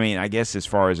 I mean, I guess as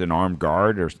far as an armed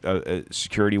guard or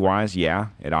security-wise, yeah,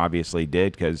 it obviously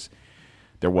did because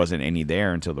there wasn't any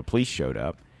there until the police showed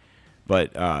up.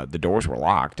 But the doors were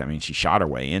locked. I mean, she shot her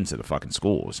way into the fucking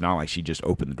school. It's not like she just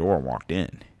opened the door and walked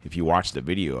in. If you watch the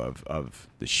video of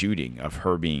the shooting, of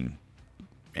her being...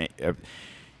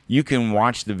 you can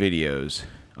watch the videos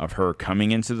of her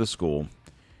coming into the school,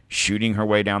 shooting her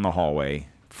way down the hallway.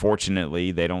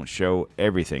 Fortunately, they don't show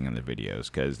everything in the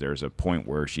videos because there's a point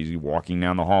where she's walking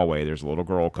down the hallway. There's a little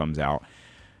girl comes out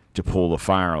to pull the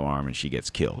fire alarm, and she gets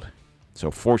killed.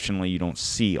 So fortunately, you don't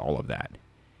see all of that.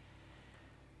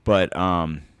 But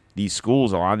these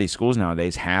schools, a lot of these schools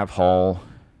nowadays have hall,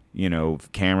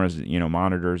 cameras,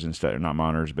 monitors and stuff. Not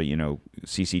monitors, but,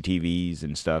 CCTVs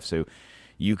and stuff. So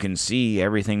you can see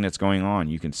everything that's going on.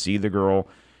 You can see the girl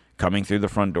coming through the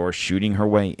front door, shooting her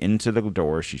way into the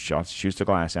door. She shoots the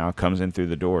glass out, comes in through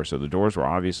the door. So the doors were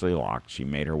obviously locked. She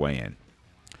made her way in.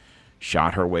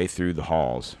 Shot her way through the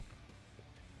halls.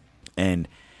 And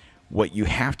what you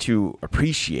have to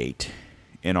appreciate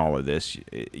in all of this,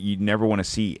 you never want to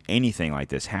see anything like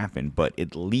this happen, but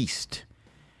at least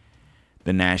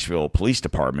the Nashville Police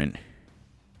Department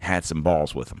had some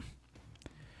balls with them.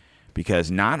 Because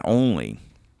not only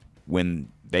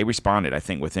when they responded, I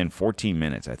think within 14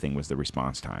 minutes, I think was the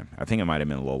response time. I think it might have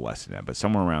been a little less than that, but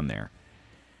somewhere around there.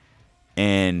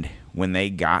 And when they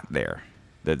got there,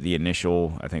 the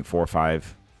initial, I think 4 or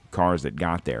 5 cars that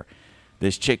got there,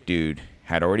 this chick dude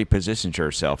had already positioned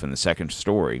herself in the second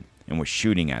story and was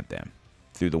shooting at them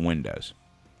through the windows.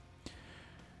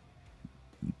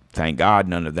 Thank God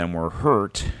none of them were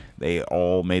hurt. They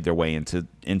all made their way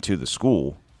into the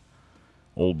school.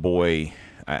 Old boy,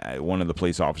 one of the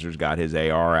police officers got his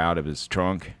AR out of his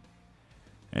trunk,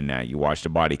 and now you watch the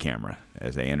body camera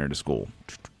as they enter the school.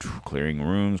 Clearing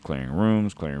rooms.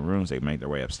 They make their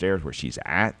way upstairs where she's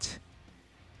at,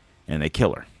 and they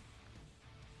kill her.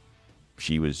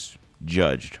 She was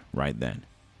judged right then.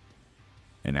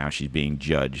 And now she's being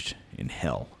judged in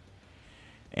hell.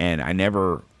 And I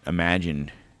never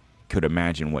could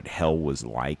imagine what hell was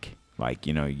like. Like,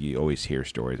 you always hear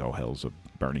stories, oh, hell's a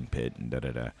burning pit and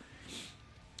da-da-da.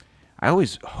 I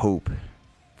always hope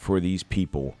for these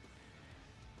people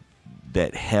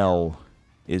that hell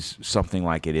is something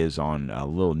like it is on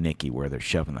Little Nicky, where they're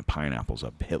shoving the pineapples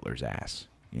up Hitler's ass,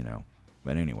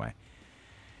 But anyway.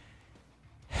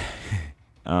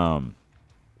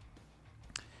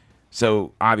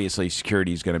 So, obviously,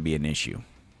 security is going to be an issue.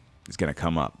 It's going to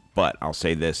come up. But I'll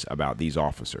say this about these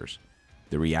officers.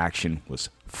 The reaction was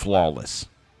flawless.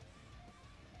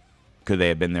 Could they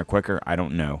have been there quicker? I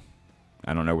don't know.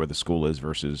 I don't know where the school is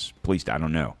versus police. I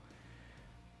don't know.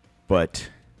 But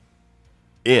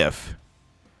if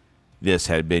this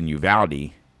had been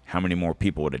Uvalde, how many more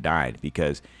people would have died?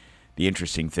 Because the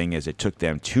interesting thing is it took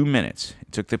them 2 minutes.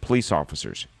 It took the police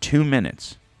officers 2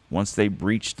 minutes once they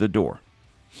breached the door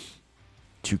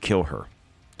to kill her.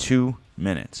 2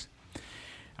 minutes.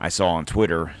 I saw on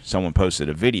Twitter someone posted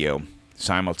a video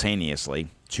simultaneously,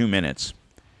 2 minutes.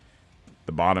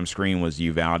 The bottom screen was the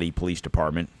Uvalde Police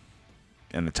Department,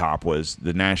 and the top was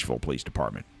the Nashville Police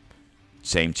Department.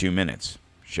 Same 2 minutes.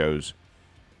 Shows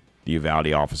the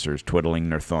Uvalde officers twiddling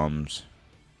their thumbs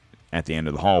at the end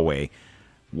of the hallway,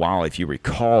 while, if you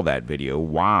recall that video,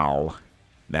 while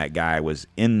that guy was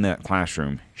in the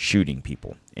classroom shooting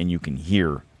people, and you can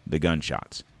hear the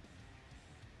gunshots.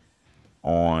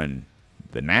 On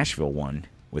the Nashville one,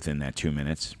 within that 2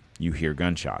 minutes, you hear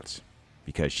gunshots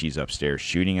because she's upstairs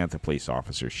shooting at the police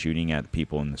officers, shooting at the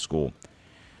people in the school,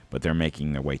 but they're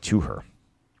making their way to her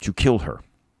to kill her,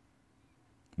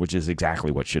 which is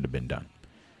exactly what should have been done.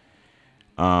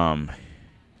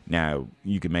 Now,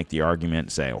 you could make the argument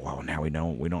and say, well, now we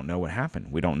don't know what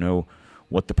happened. We don't know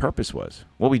what the purpose was.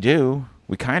 Well, we do.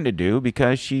 We kind of do,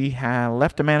 because she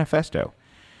left a manifesto.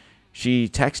 She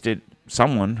texted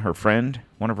someone, her friend,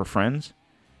 one of her friends,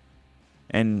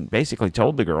 and basically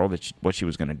told the girl that what she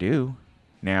was going to do.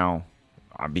 Now,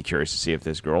 I'd be curious to see if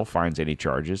this girl finds any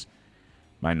charges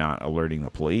by not alerting the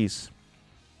police.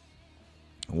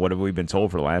 What have we been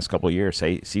told for the last couple of years?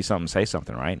 See something, say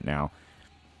something, right? Now,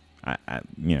 I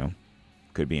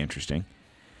could be interesting.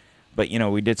 But,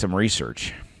 we did some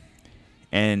research,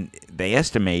 and they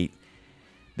estimate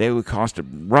they would cost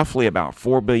roughly about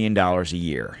 $4 billion a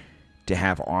year to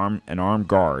have an armed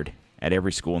guard at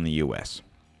every school in the U.S.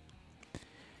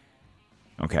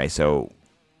 Okay, so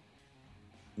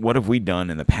what have we done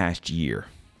in the past year?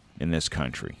 in this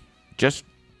country. Just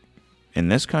in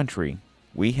this country,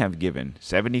 we have given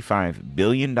 $75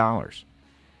 billion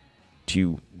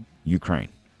to Ukraine.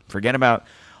 Forget about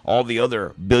all the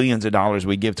other billions of dollars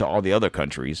we give to all the other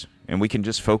countries, and we can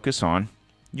just focus on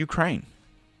Ukraine.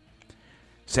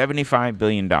 $75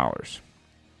 billion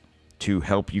to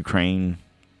help Ukraine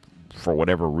for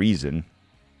whatever reason.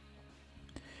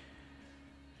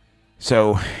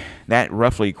 So that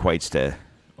roughly equates to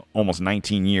almost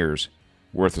 19 years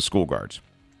worth of school guards.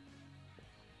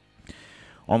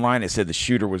 Online, it said the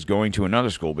shooter was going to another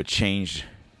school but changed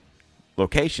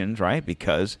locations, right,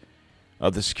 because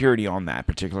of the security on that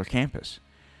particular campus.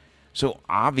 So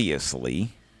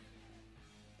obviously,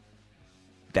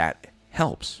 that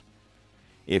helps.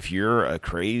 If you're a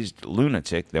crazed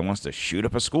lunatic that wants to shoot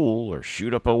up a school or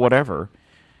shoot up a whatever,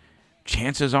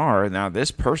 chances are, now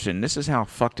this person, this is how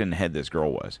fucked in the head this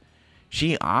girl was.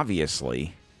 She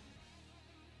obviously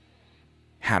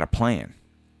had a plan.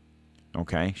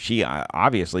 Okay? She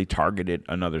obviously targeted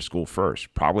another school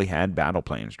first. Probably had battle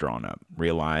plans drawn up.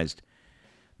 Realized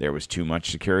there was too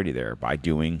much security there by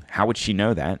doing... How would she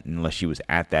know that unless she was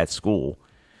at that school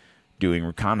doing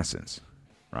reconnaissance?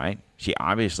 Right? She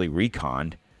obviously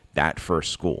reconned that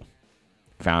first school.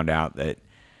 Found out that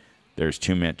there's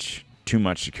too much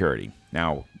security.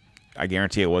 Now, I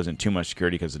guarantee it wasn't too much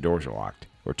security because the doors are locked,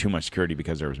 or too much security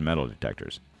because there was metal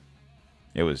detectors.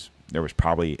 There was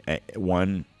probably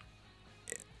one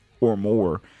or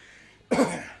more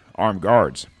armed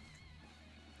guards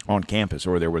on campus,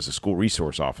 or there was a school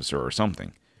resource officer or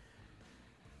something.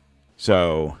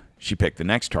 So she picked the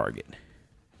next target,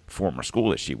 former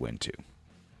school that she went to.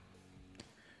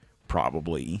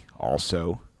 Probably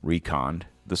also reconned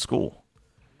the school.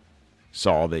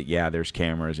 Saw that, yeah, there's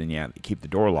cameras, and yeah, keep the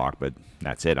door locked, but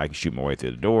that's it. I can shoot my way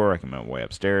through the door. I can make my way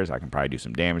upstairs. I can probably do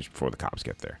some damage before the cops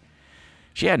get there.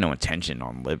 She had no intention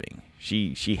on living.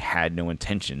 She had no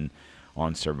intention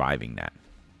on surviving that.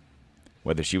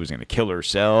 Whether she was going to kill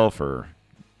herself or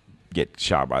get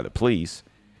shot by the police,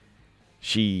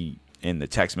 she, in the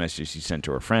text message she sent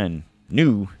to her friend,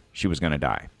 knew she was going to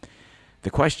die. The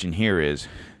question here is,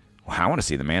 well, I want to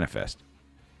see the manifest.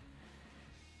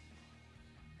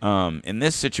 In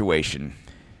this situation,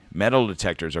 metal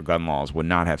detectors or gun laws would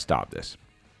not have stopped this.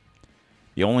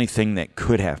 The only thing that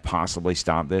could have possibly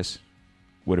stopped this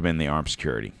would have been the armed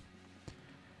security.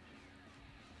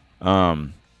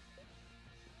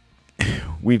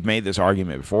 We've made this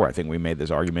argument before. I think we made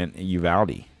this argument in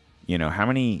Uvalde. You know, how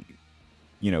many,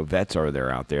 vets are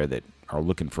there out there that are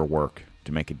looking for work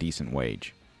to make a decent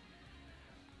wage?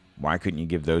 Why couldn't you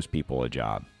give those people a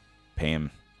job? Pay them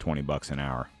 $20 an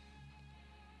hour.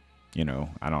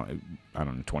 I don't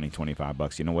know, 20, 25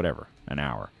 bucks, whatever, an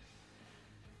hour.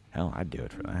 Hell, I'd do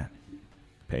it for that.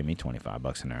 Pay me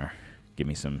 $25 an hour. Give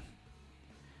me some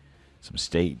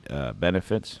state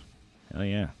benefits. Hell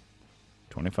yeah.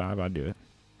 25, I'd do it.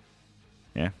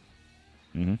 Yeah.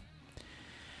 Mm-hmm.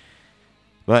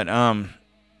 But,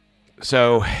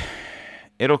 so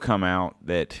it'll come out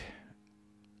that,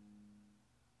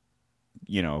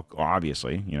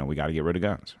 obviously, we got to get rid of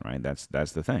guns, right? That's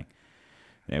the thing.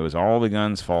 It was all the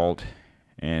guns' fault,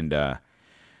 and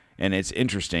it's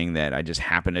interesting that I just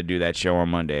happened to do that show on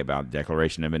Monday about the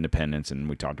Declaration of Independence, and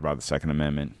we talked about the Second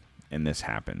Amendment, and this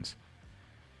happens.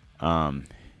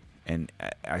 And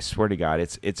I swear to God,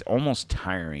 it's almost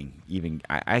tiring. Even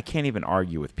I can't even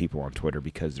argue with people on Twitter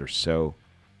because they're so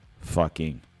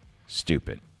fucking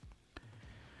stupid.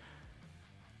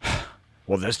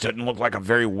 Well, this doesn't look like a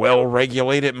very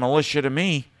well-regulated militia to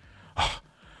me.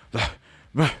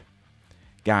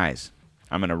 Guys,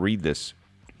 I'm going to read this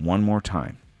one more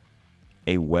time.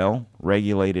 A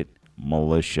well-regulated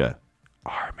militia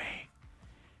army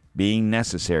being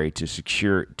necessary to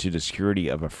the security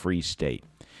of a free state.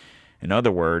 In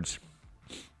other words,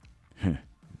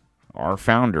 our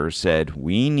founders said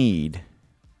we need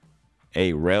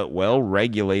a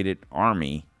well-regulated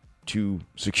army to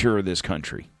secure this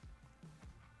country.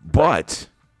 But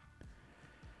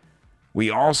we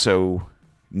also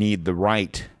need the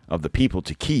right of the people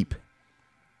to keep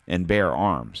and bear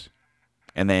arms,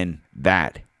 and then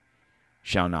that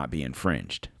shall not be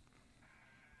infringed.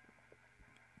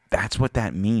 That's what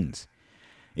that means.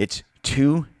 It's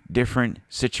two different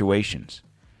situations.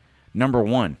 Number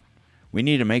one, we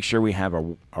need to make sure we have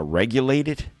a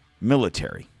regulated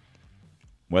military,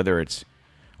 whether it's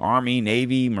Army,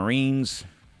 Navy, Marines,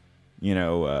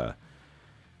 Air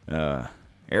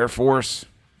Force,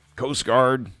 Coast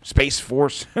Guard, Space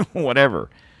Force, whatever.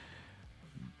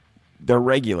 They're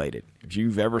regulated. If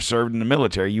you've ever served in the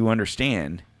military, you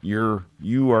understand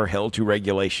you are held to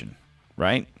regulation,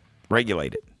 right?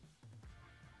 Regulated.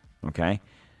 Okay?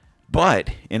 But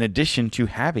in addition to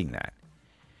having that,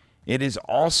 it is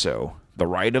also the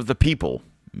right of the people,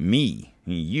 me,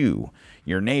 you,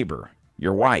 your neighbor,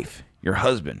 your wife, your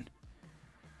husband,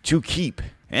 to keep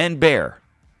and bear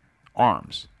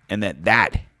arms, and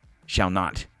that shall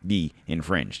not be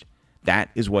infringed. That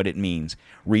is what it means.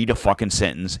 Read a fucking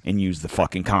sentence and use the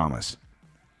fucking commas.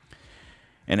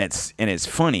 And it's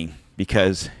funny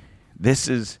because this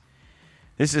is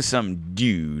some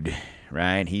dude,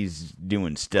 right? He's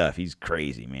doing stuff. He's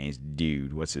crazy, man. He's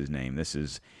dude. What's his name? This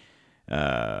is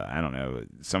I don't know,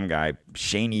 some guy,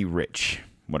 Shaney Rich,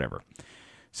 whatever.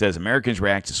 Says Americans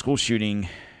react to school shooting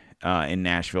in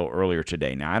Nashville earlier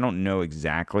today. Now, I don't know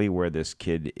exactly where this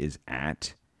kid is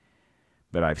at,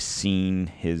 but I've seen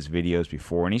his videos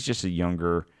before, and he's just a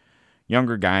younger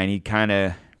guy, and he kind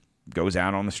of goes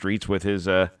out on the streets with his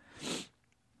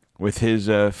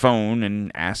phone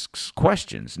and asks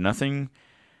questions. Nothing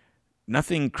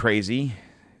crazy.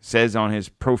 Says on his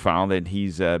profile that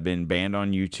he's been banned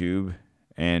on YouTube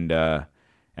and at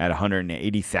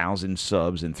 180,000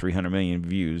 subs and 300 million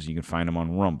views. You can find him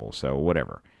on Rumble, so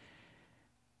whatever.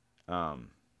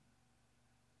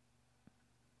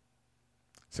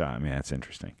 So, I mean, that's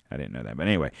interesting. I didn't know that. But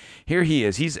anyway, here he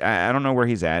is. I don't know where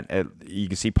he's at. You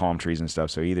can see palm trees and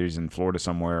stuff, so either he's in Florida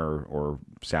somewhere or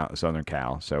Southern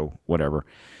Cal, so whatever.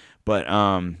 But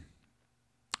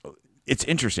it's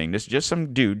interesting. This is just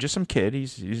some dude, just some kid.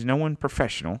 He's no one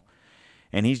professional,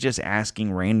 and he's just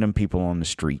asking random people on the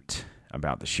street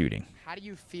about the shooting. How do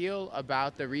you feel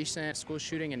about the recent school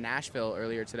shooting in Nashville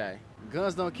earlier today?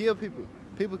 Guns don't kill people.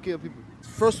 People kill people.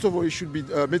 First of all, it should be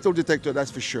a metal detector,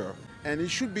 that's for sure. And it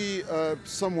should be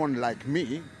someone like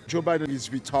me. Joe Biden is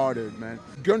retarded, man.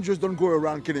 Guns just don't go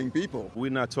around killing people.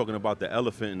 We're not talking about the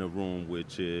elephant in the room,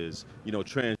 which is,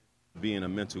 trans being a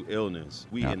mental illness.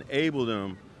 We enable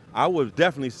them. I would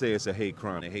definitely say it's a hate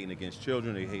crime. They're hating against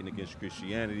children. They're hating against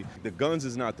Christianity. The guns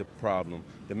is not the problem.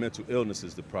 The mental illness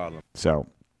is the problem. So,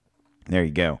 there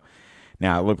you go.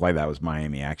 Now, it looked like that was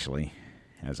Miami, actually,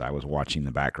 as I was watching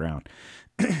the background.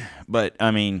 But,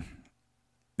 I mean,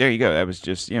 there you go. That was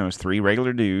just, it was three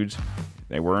regular dudes.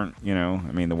 They weren't,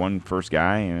 the one first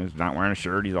guy, is not wearing a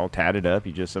shirt. He's all tatted up.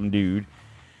 He's just some dude.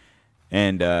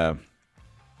 And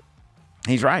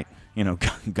he's right.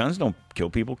 Guns don't kill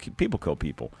people. People kill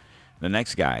people. The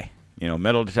next guy,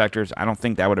 metal detectors, I don't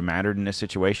think that would have mattered in this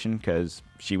situation because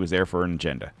she was there for an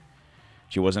agenda.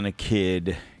 She wasn't a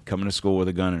kid coming to school with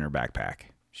a gun in her backpack.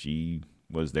 She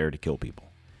was there to kill people.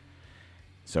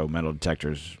 So metal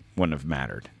detectors wouldn't have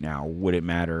mattered. Now, would it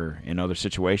matter in other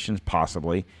situations?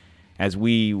 Possibly. As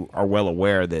we are well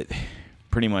aware that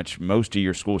pretty much most of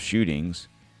your school shootings,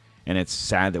 and it's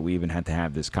sad that we even had to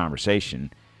have this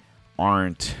conversation,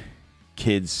 aren't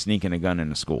kids sneaking a gun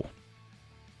into school.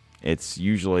 It's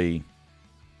usually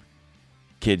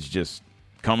kids just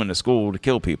coming to school to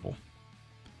kill people.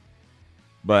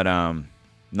 But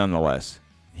nonetheless,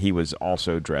 he was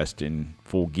also dressed in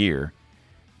full gear.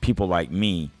 People like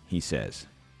me, he says.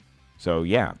 So,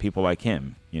 yeah, people like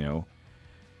him, the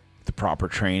proper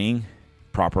training,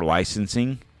 proper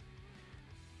licensing.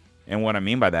 And what I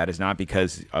mean by that is not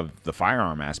because of the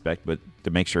firearm aspect, but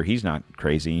to make sure he's not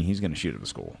crazy and he's going to shoot at the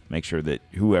school. Make sure that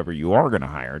whoever you are going to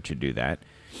hire to do that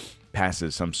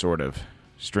passes some sort of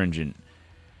stringent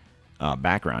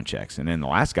background checks. And then the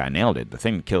last guy nailed it. The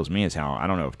thing that kills me is how, I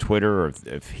don't know if Twitter or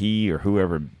if he or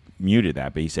whoever muted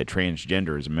that, but he said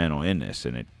transgender is a mental illness,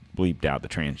 and it bleeped out the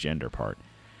transgender part.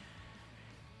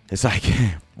 It's like,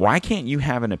 why can't you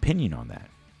have an opinion on that?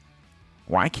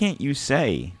 Why can't you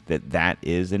say that that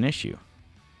is an issue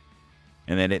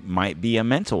and that it might be a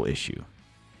mental issue,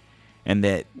 and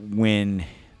that when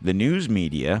the news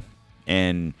media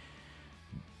and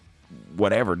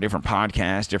whatever, different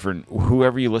podcasts, different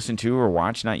whoever you listen to or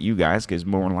watch, not you guys, because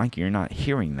more than likely you're not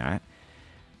hearing that,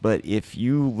 but if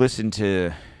you listen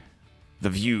to The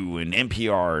View and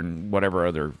NPR and whatever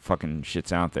other fucking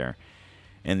shit's out there,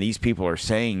 and these people are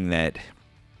saying that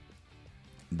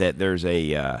there's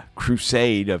a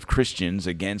crusade of Christians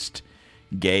against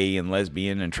gay and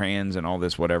lesbian and trans and all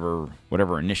this whatever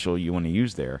initial you want to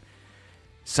use there.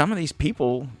 Some of these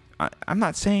people, I'm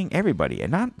not saying everybody. I'm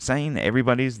not saying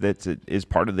everybody's is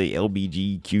part of the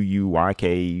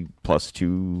LBGQUYK plus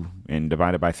 2 and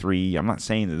divided by 3. I'm not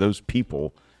saying that those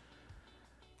people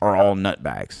are all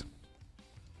nutbags.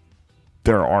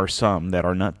 There are some that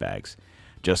are nutbags.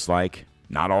 Just like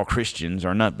not all Christians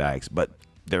are nutbags, but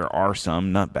there are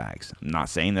some nutbags. I'm not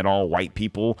saying that all white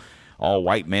people, all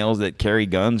white males that carry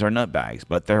guns are nutbags,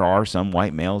 but there are some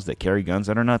white males that carry guns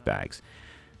that are nutbags.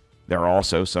 There are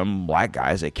also some black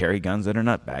guys that carry guns that are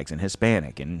nutbags, and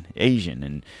Hispanic and Asian,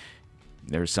 and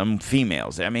there's some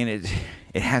females. I mean,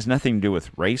 It has nothing to do with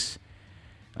race,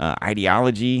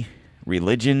 ideology,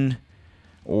 religion,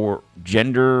 or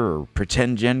gender, or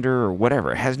pretend gender, or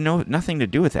whatever. It has nothing to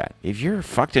do with that. If you're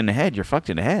fucked in the head, you're fucked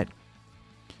in the head.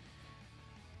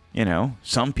 You know,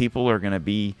 some people are going to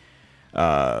be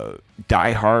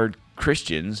diehard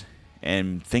Christians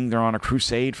and think they're on a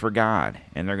crusade for God,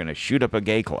 and they're going to shoot up a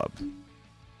gay club.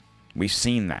 We've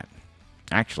seen that.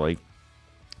 Actually,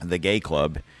 the gay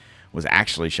club was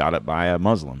actually shot up by a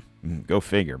Muslim. Go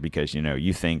figure, because, you know,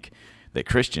 you think that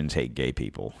Christians hate gay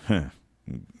people.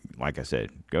 Like I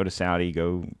said, go to Saudi,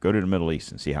 go to the Middle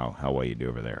East and see how well you do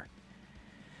over there.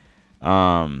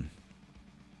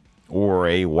 Or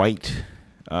a white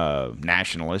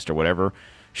nationalist or whatever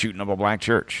shooting up a black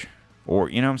church. Or,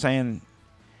 you know what I'm saying?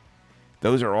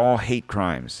 Those are all hate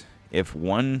crimes. If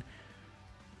one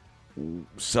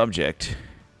subject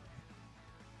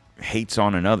hates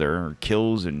on another, or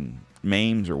kills and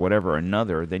maims or whatever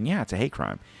another, then yeah, it's a hate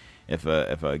crime. If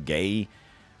a gay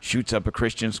shoots up a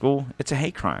Christian school, it's a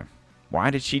hate crime. Why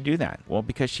did she do that? Well,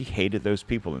 because she hated those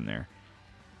people in there.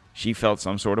 She felt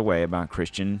some sort of way about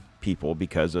Christian people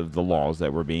because of the laws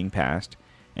that were being passed,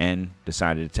 and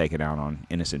decided to take it out on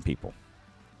innocent people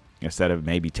instead of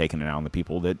maybe taking it out on the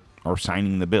people that are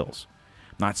signing the bills.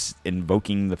 I'm not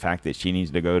invoking the fact that she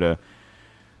needs to go to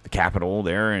the Capitol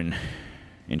there and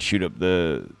shoot up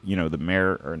the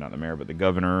mayor, or not the mayor, but the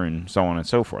governor, and so on and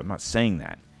so forth. I'm not saying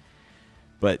that.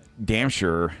 But damn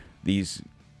sure these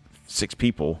 6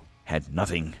 people had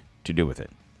nothing to do with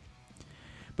it.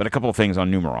 But a couple of things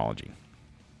on numerology.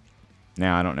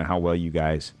 Now, I don't know how well you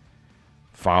guys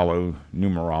follow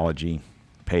numerology,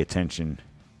 pay attention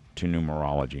to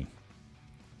numerology.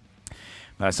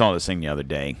 But I saw this thing the other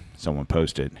day. Someone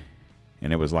posted,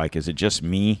 and it was like, is it just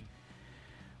me,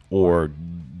 or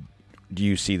do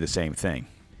you see the same thing?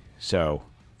 So,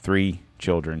 3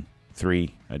 children,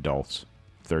 3 adults,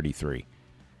 33.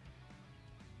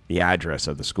 The address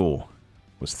of the school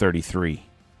was 33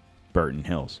 Burton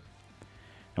Hills.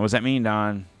 And what does that mean,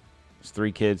 Don? It's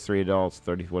 3 kids, 3 adults,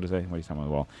 30. What is that? What are you talking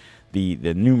about? Well, the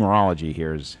numerology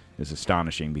here is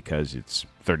astonishing, because it's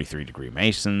 33 degree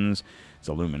Masons. It's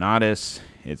Illuminatus.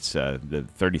 It's the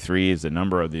 33 is the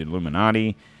number of the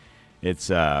Illuminati.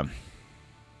 It's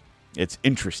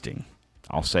interesting.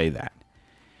 I'll say that.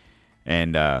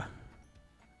 And I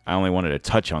only wanted to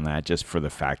touch on that just for the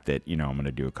fact that, you know, I'm going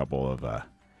to do a couple of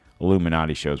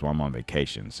Illuminati shows while I'm on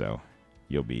vacation, so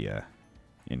you'll be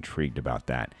intrigued about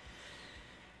that.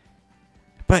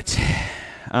 But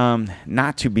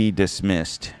not to be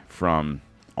dismissed from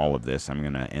all of this, I'm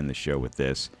going to end the show with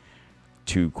this.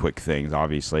 2 quick things.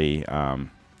 Obviously,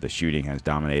 the shooting has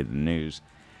dominated the news,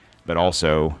 but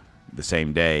also the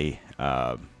same day,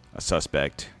 a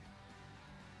suspect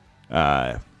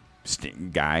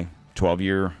guy,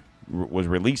 12-year, was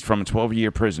released from a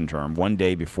 12-year prison term 1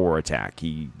 day before attack.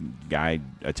 Guy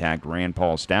attacked Rand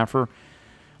Paul staffer,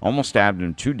 almost stabbed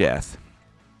him to death.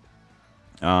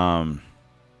 We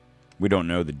don't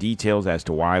know the details as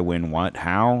to why, when, what,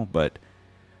 how, but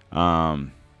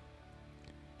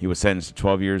he was sentenced to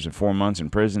 12 years and 4 months in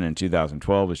prison in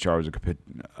 2012. Was charged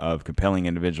of compelling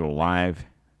individual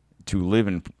to live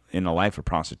in a life of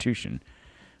prostitution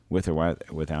with or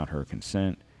without her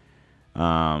consent.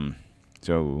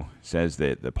 So says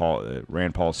that the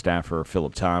Rand Paul staffer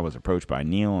Philip Todd was approached by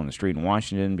Neil on the street in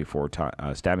Washington before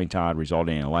stabbing Todd,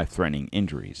 resulting in life-threatening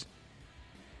injuries.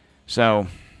 So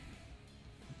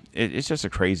it's just a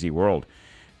crazy world.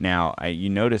 Now, you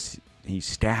notice he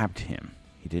stabbed him.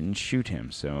 He didn't shoot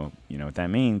him. So you know what that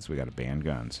means. We got to ban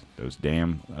guns. Those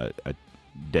damn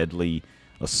deadly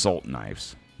assault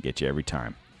knives get you every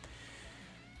time.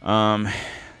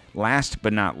 Last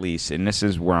but not least, and this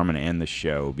is where I'm going to end the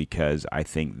show, because I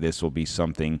think this will be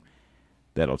something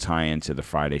that'll tie into the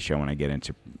Friday show when I get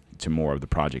into more of the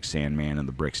Project Sandman and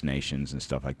the BRICS nations and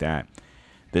stuff like that.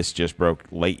 This just broke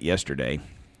late yesterday.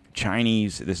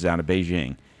 This is out of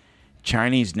Beijing,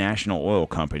 Chinese National Oil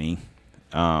Company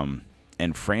and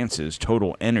France's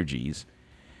Total Energies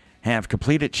have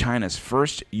completed China's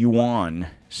first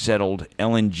yuan-settled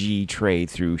LNG trade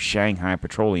through Shanghai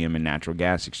Petroleum and Natural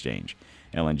Gas Exchange.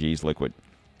 LNG's liquid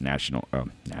natural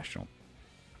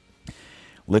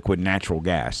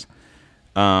gas.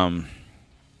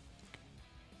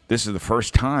 This is the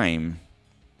first time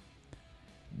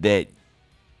that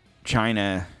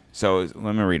China. So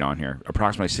let me read on here.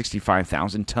 Approximately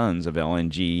 65,000 tons of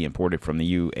LNG imported from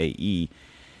the UAE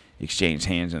exchanged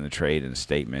hands in the trade. In a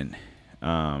statement,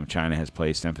 China has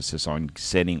placed emphasis on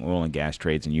setting oil and gas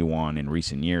trades in yuan in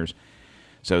recent years.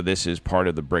 So this is part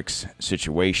of the BRICS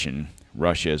situation.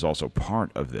 Russia is also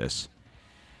part of this.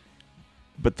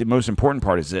 But the most important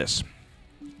part is this.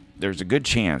 there's a good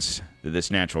chance that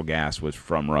this natural gas was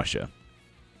from Russia,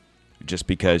 just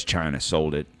because China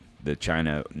sold it. The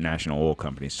China National Oil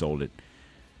Company sold it.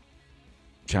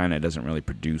 China doesn't really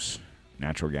produce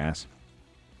natural gas.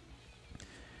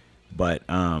 But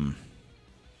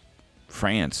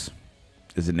France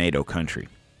is a NATO country.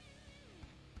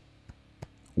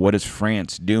 What is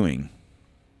France doing?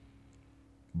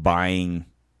 Buying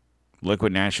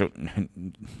liquid natural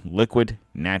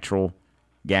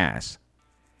gas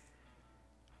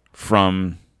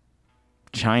from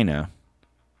China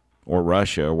or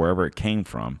Russia or wherever it came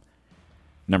from,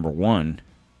 number one.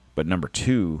 But number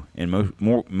two, and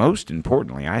most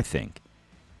importantly, I think,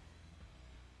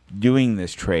 doing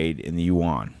this trade in the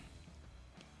yuan.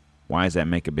 Why does that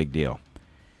make a big deal?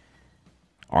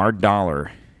 Our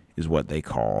dollar is what they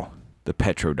call the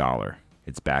petrodollar.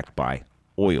 It's backed by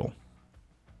oil.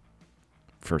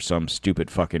 For some stupid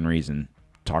fucking reason,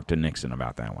 talk to Nixon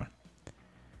about that one.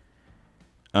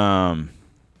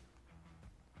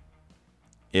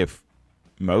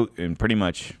 In pretty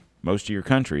much most of your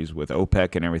countries with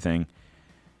OPEC and everything,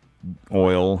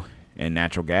 oil and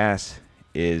natural gas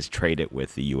is traded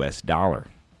with the U.S. dollar.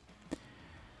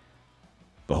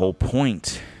 The whole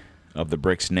point of the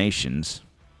BRICS nations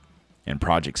and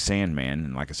Project Sandman,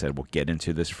 and like I said, we'll get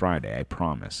into this Friday, I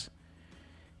promise,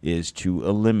 is to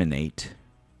eliminate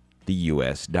the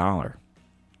U.S. dollar.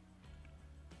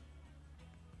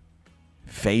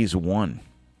 Phase 1.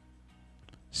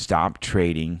 Stop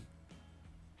trading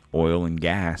oil and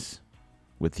gas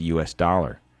with the U.S.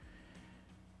 dollar.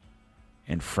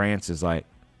 And France is like,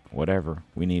 whatever,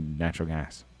 we need natural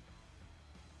gas.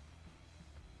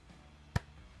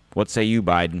 What say you,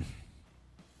 Biden?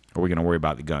 Or are we going to worry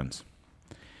about the guns?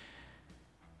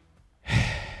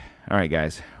 All right,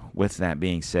 guys. With that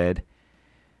being said,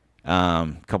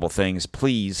 couple things.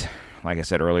 Please, like I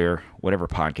said earlier, whatever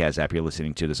podcast app you're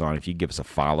listening to this on, if you give us a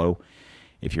follow,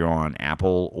 if you're on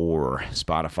Apple or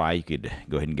Spotify, you could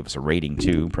go ahead and give us a rating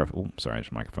too. Sorry, there's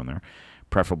a microphone there.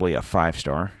 Preferably a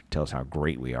 5-star. Tell us how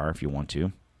great we are if you want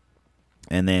to.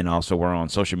 And then also we're on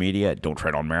social media at Don't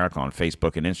Tread on America on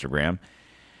Facebook and Instagram.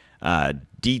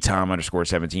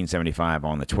 DTom_1775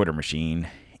 on the Twitter machine.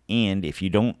 And if you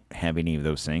don't have any of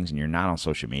those things and you're not on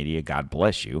social media, God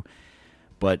bless you,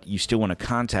 but you still want to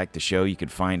contact the show, you can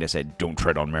find us at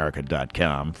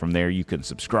don'ttreadonamerica.com. From there, you can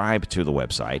subscribe to the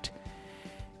website.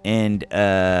 And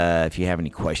if you have any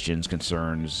questions,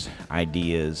 concerns,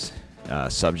 ideas,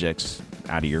 subjects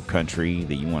out of your country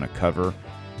that you want to cover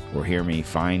or hear me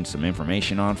find some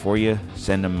information on for you,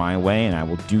 send them my way and I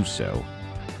will do so.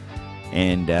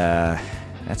 And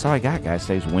that's all I got, guys.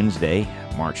 Today's Wednesday,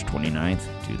 March 29th,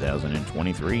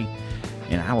 2023.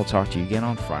 And I will talk to you again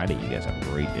on Friday. You guys have a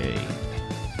great day.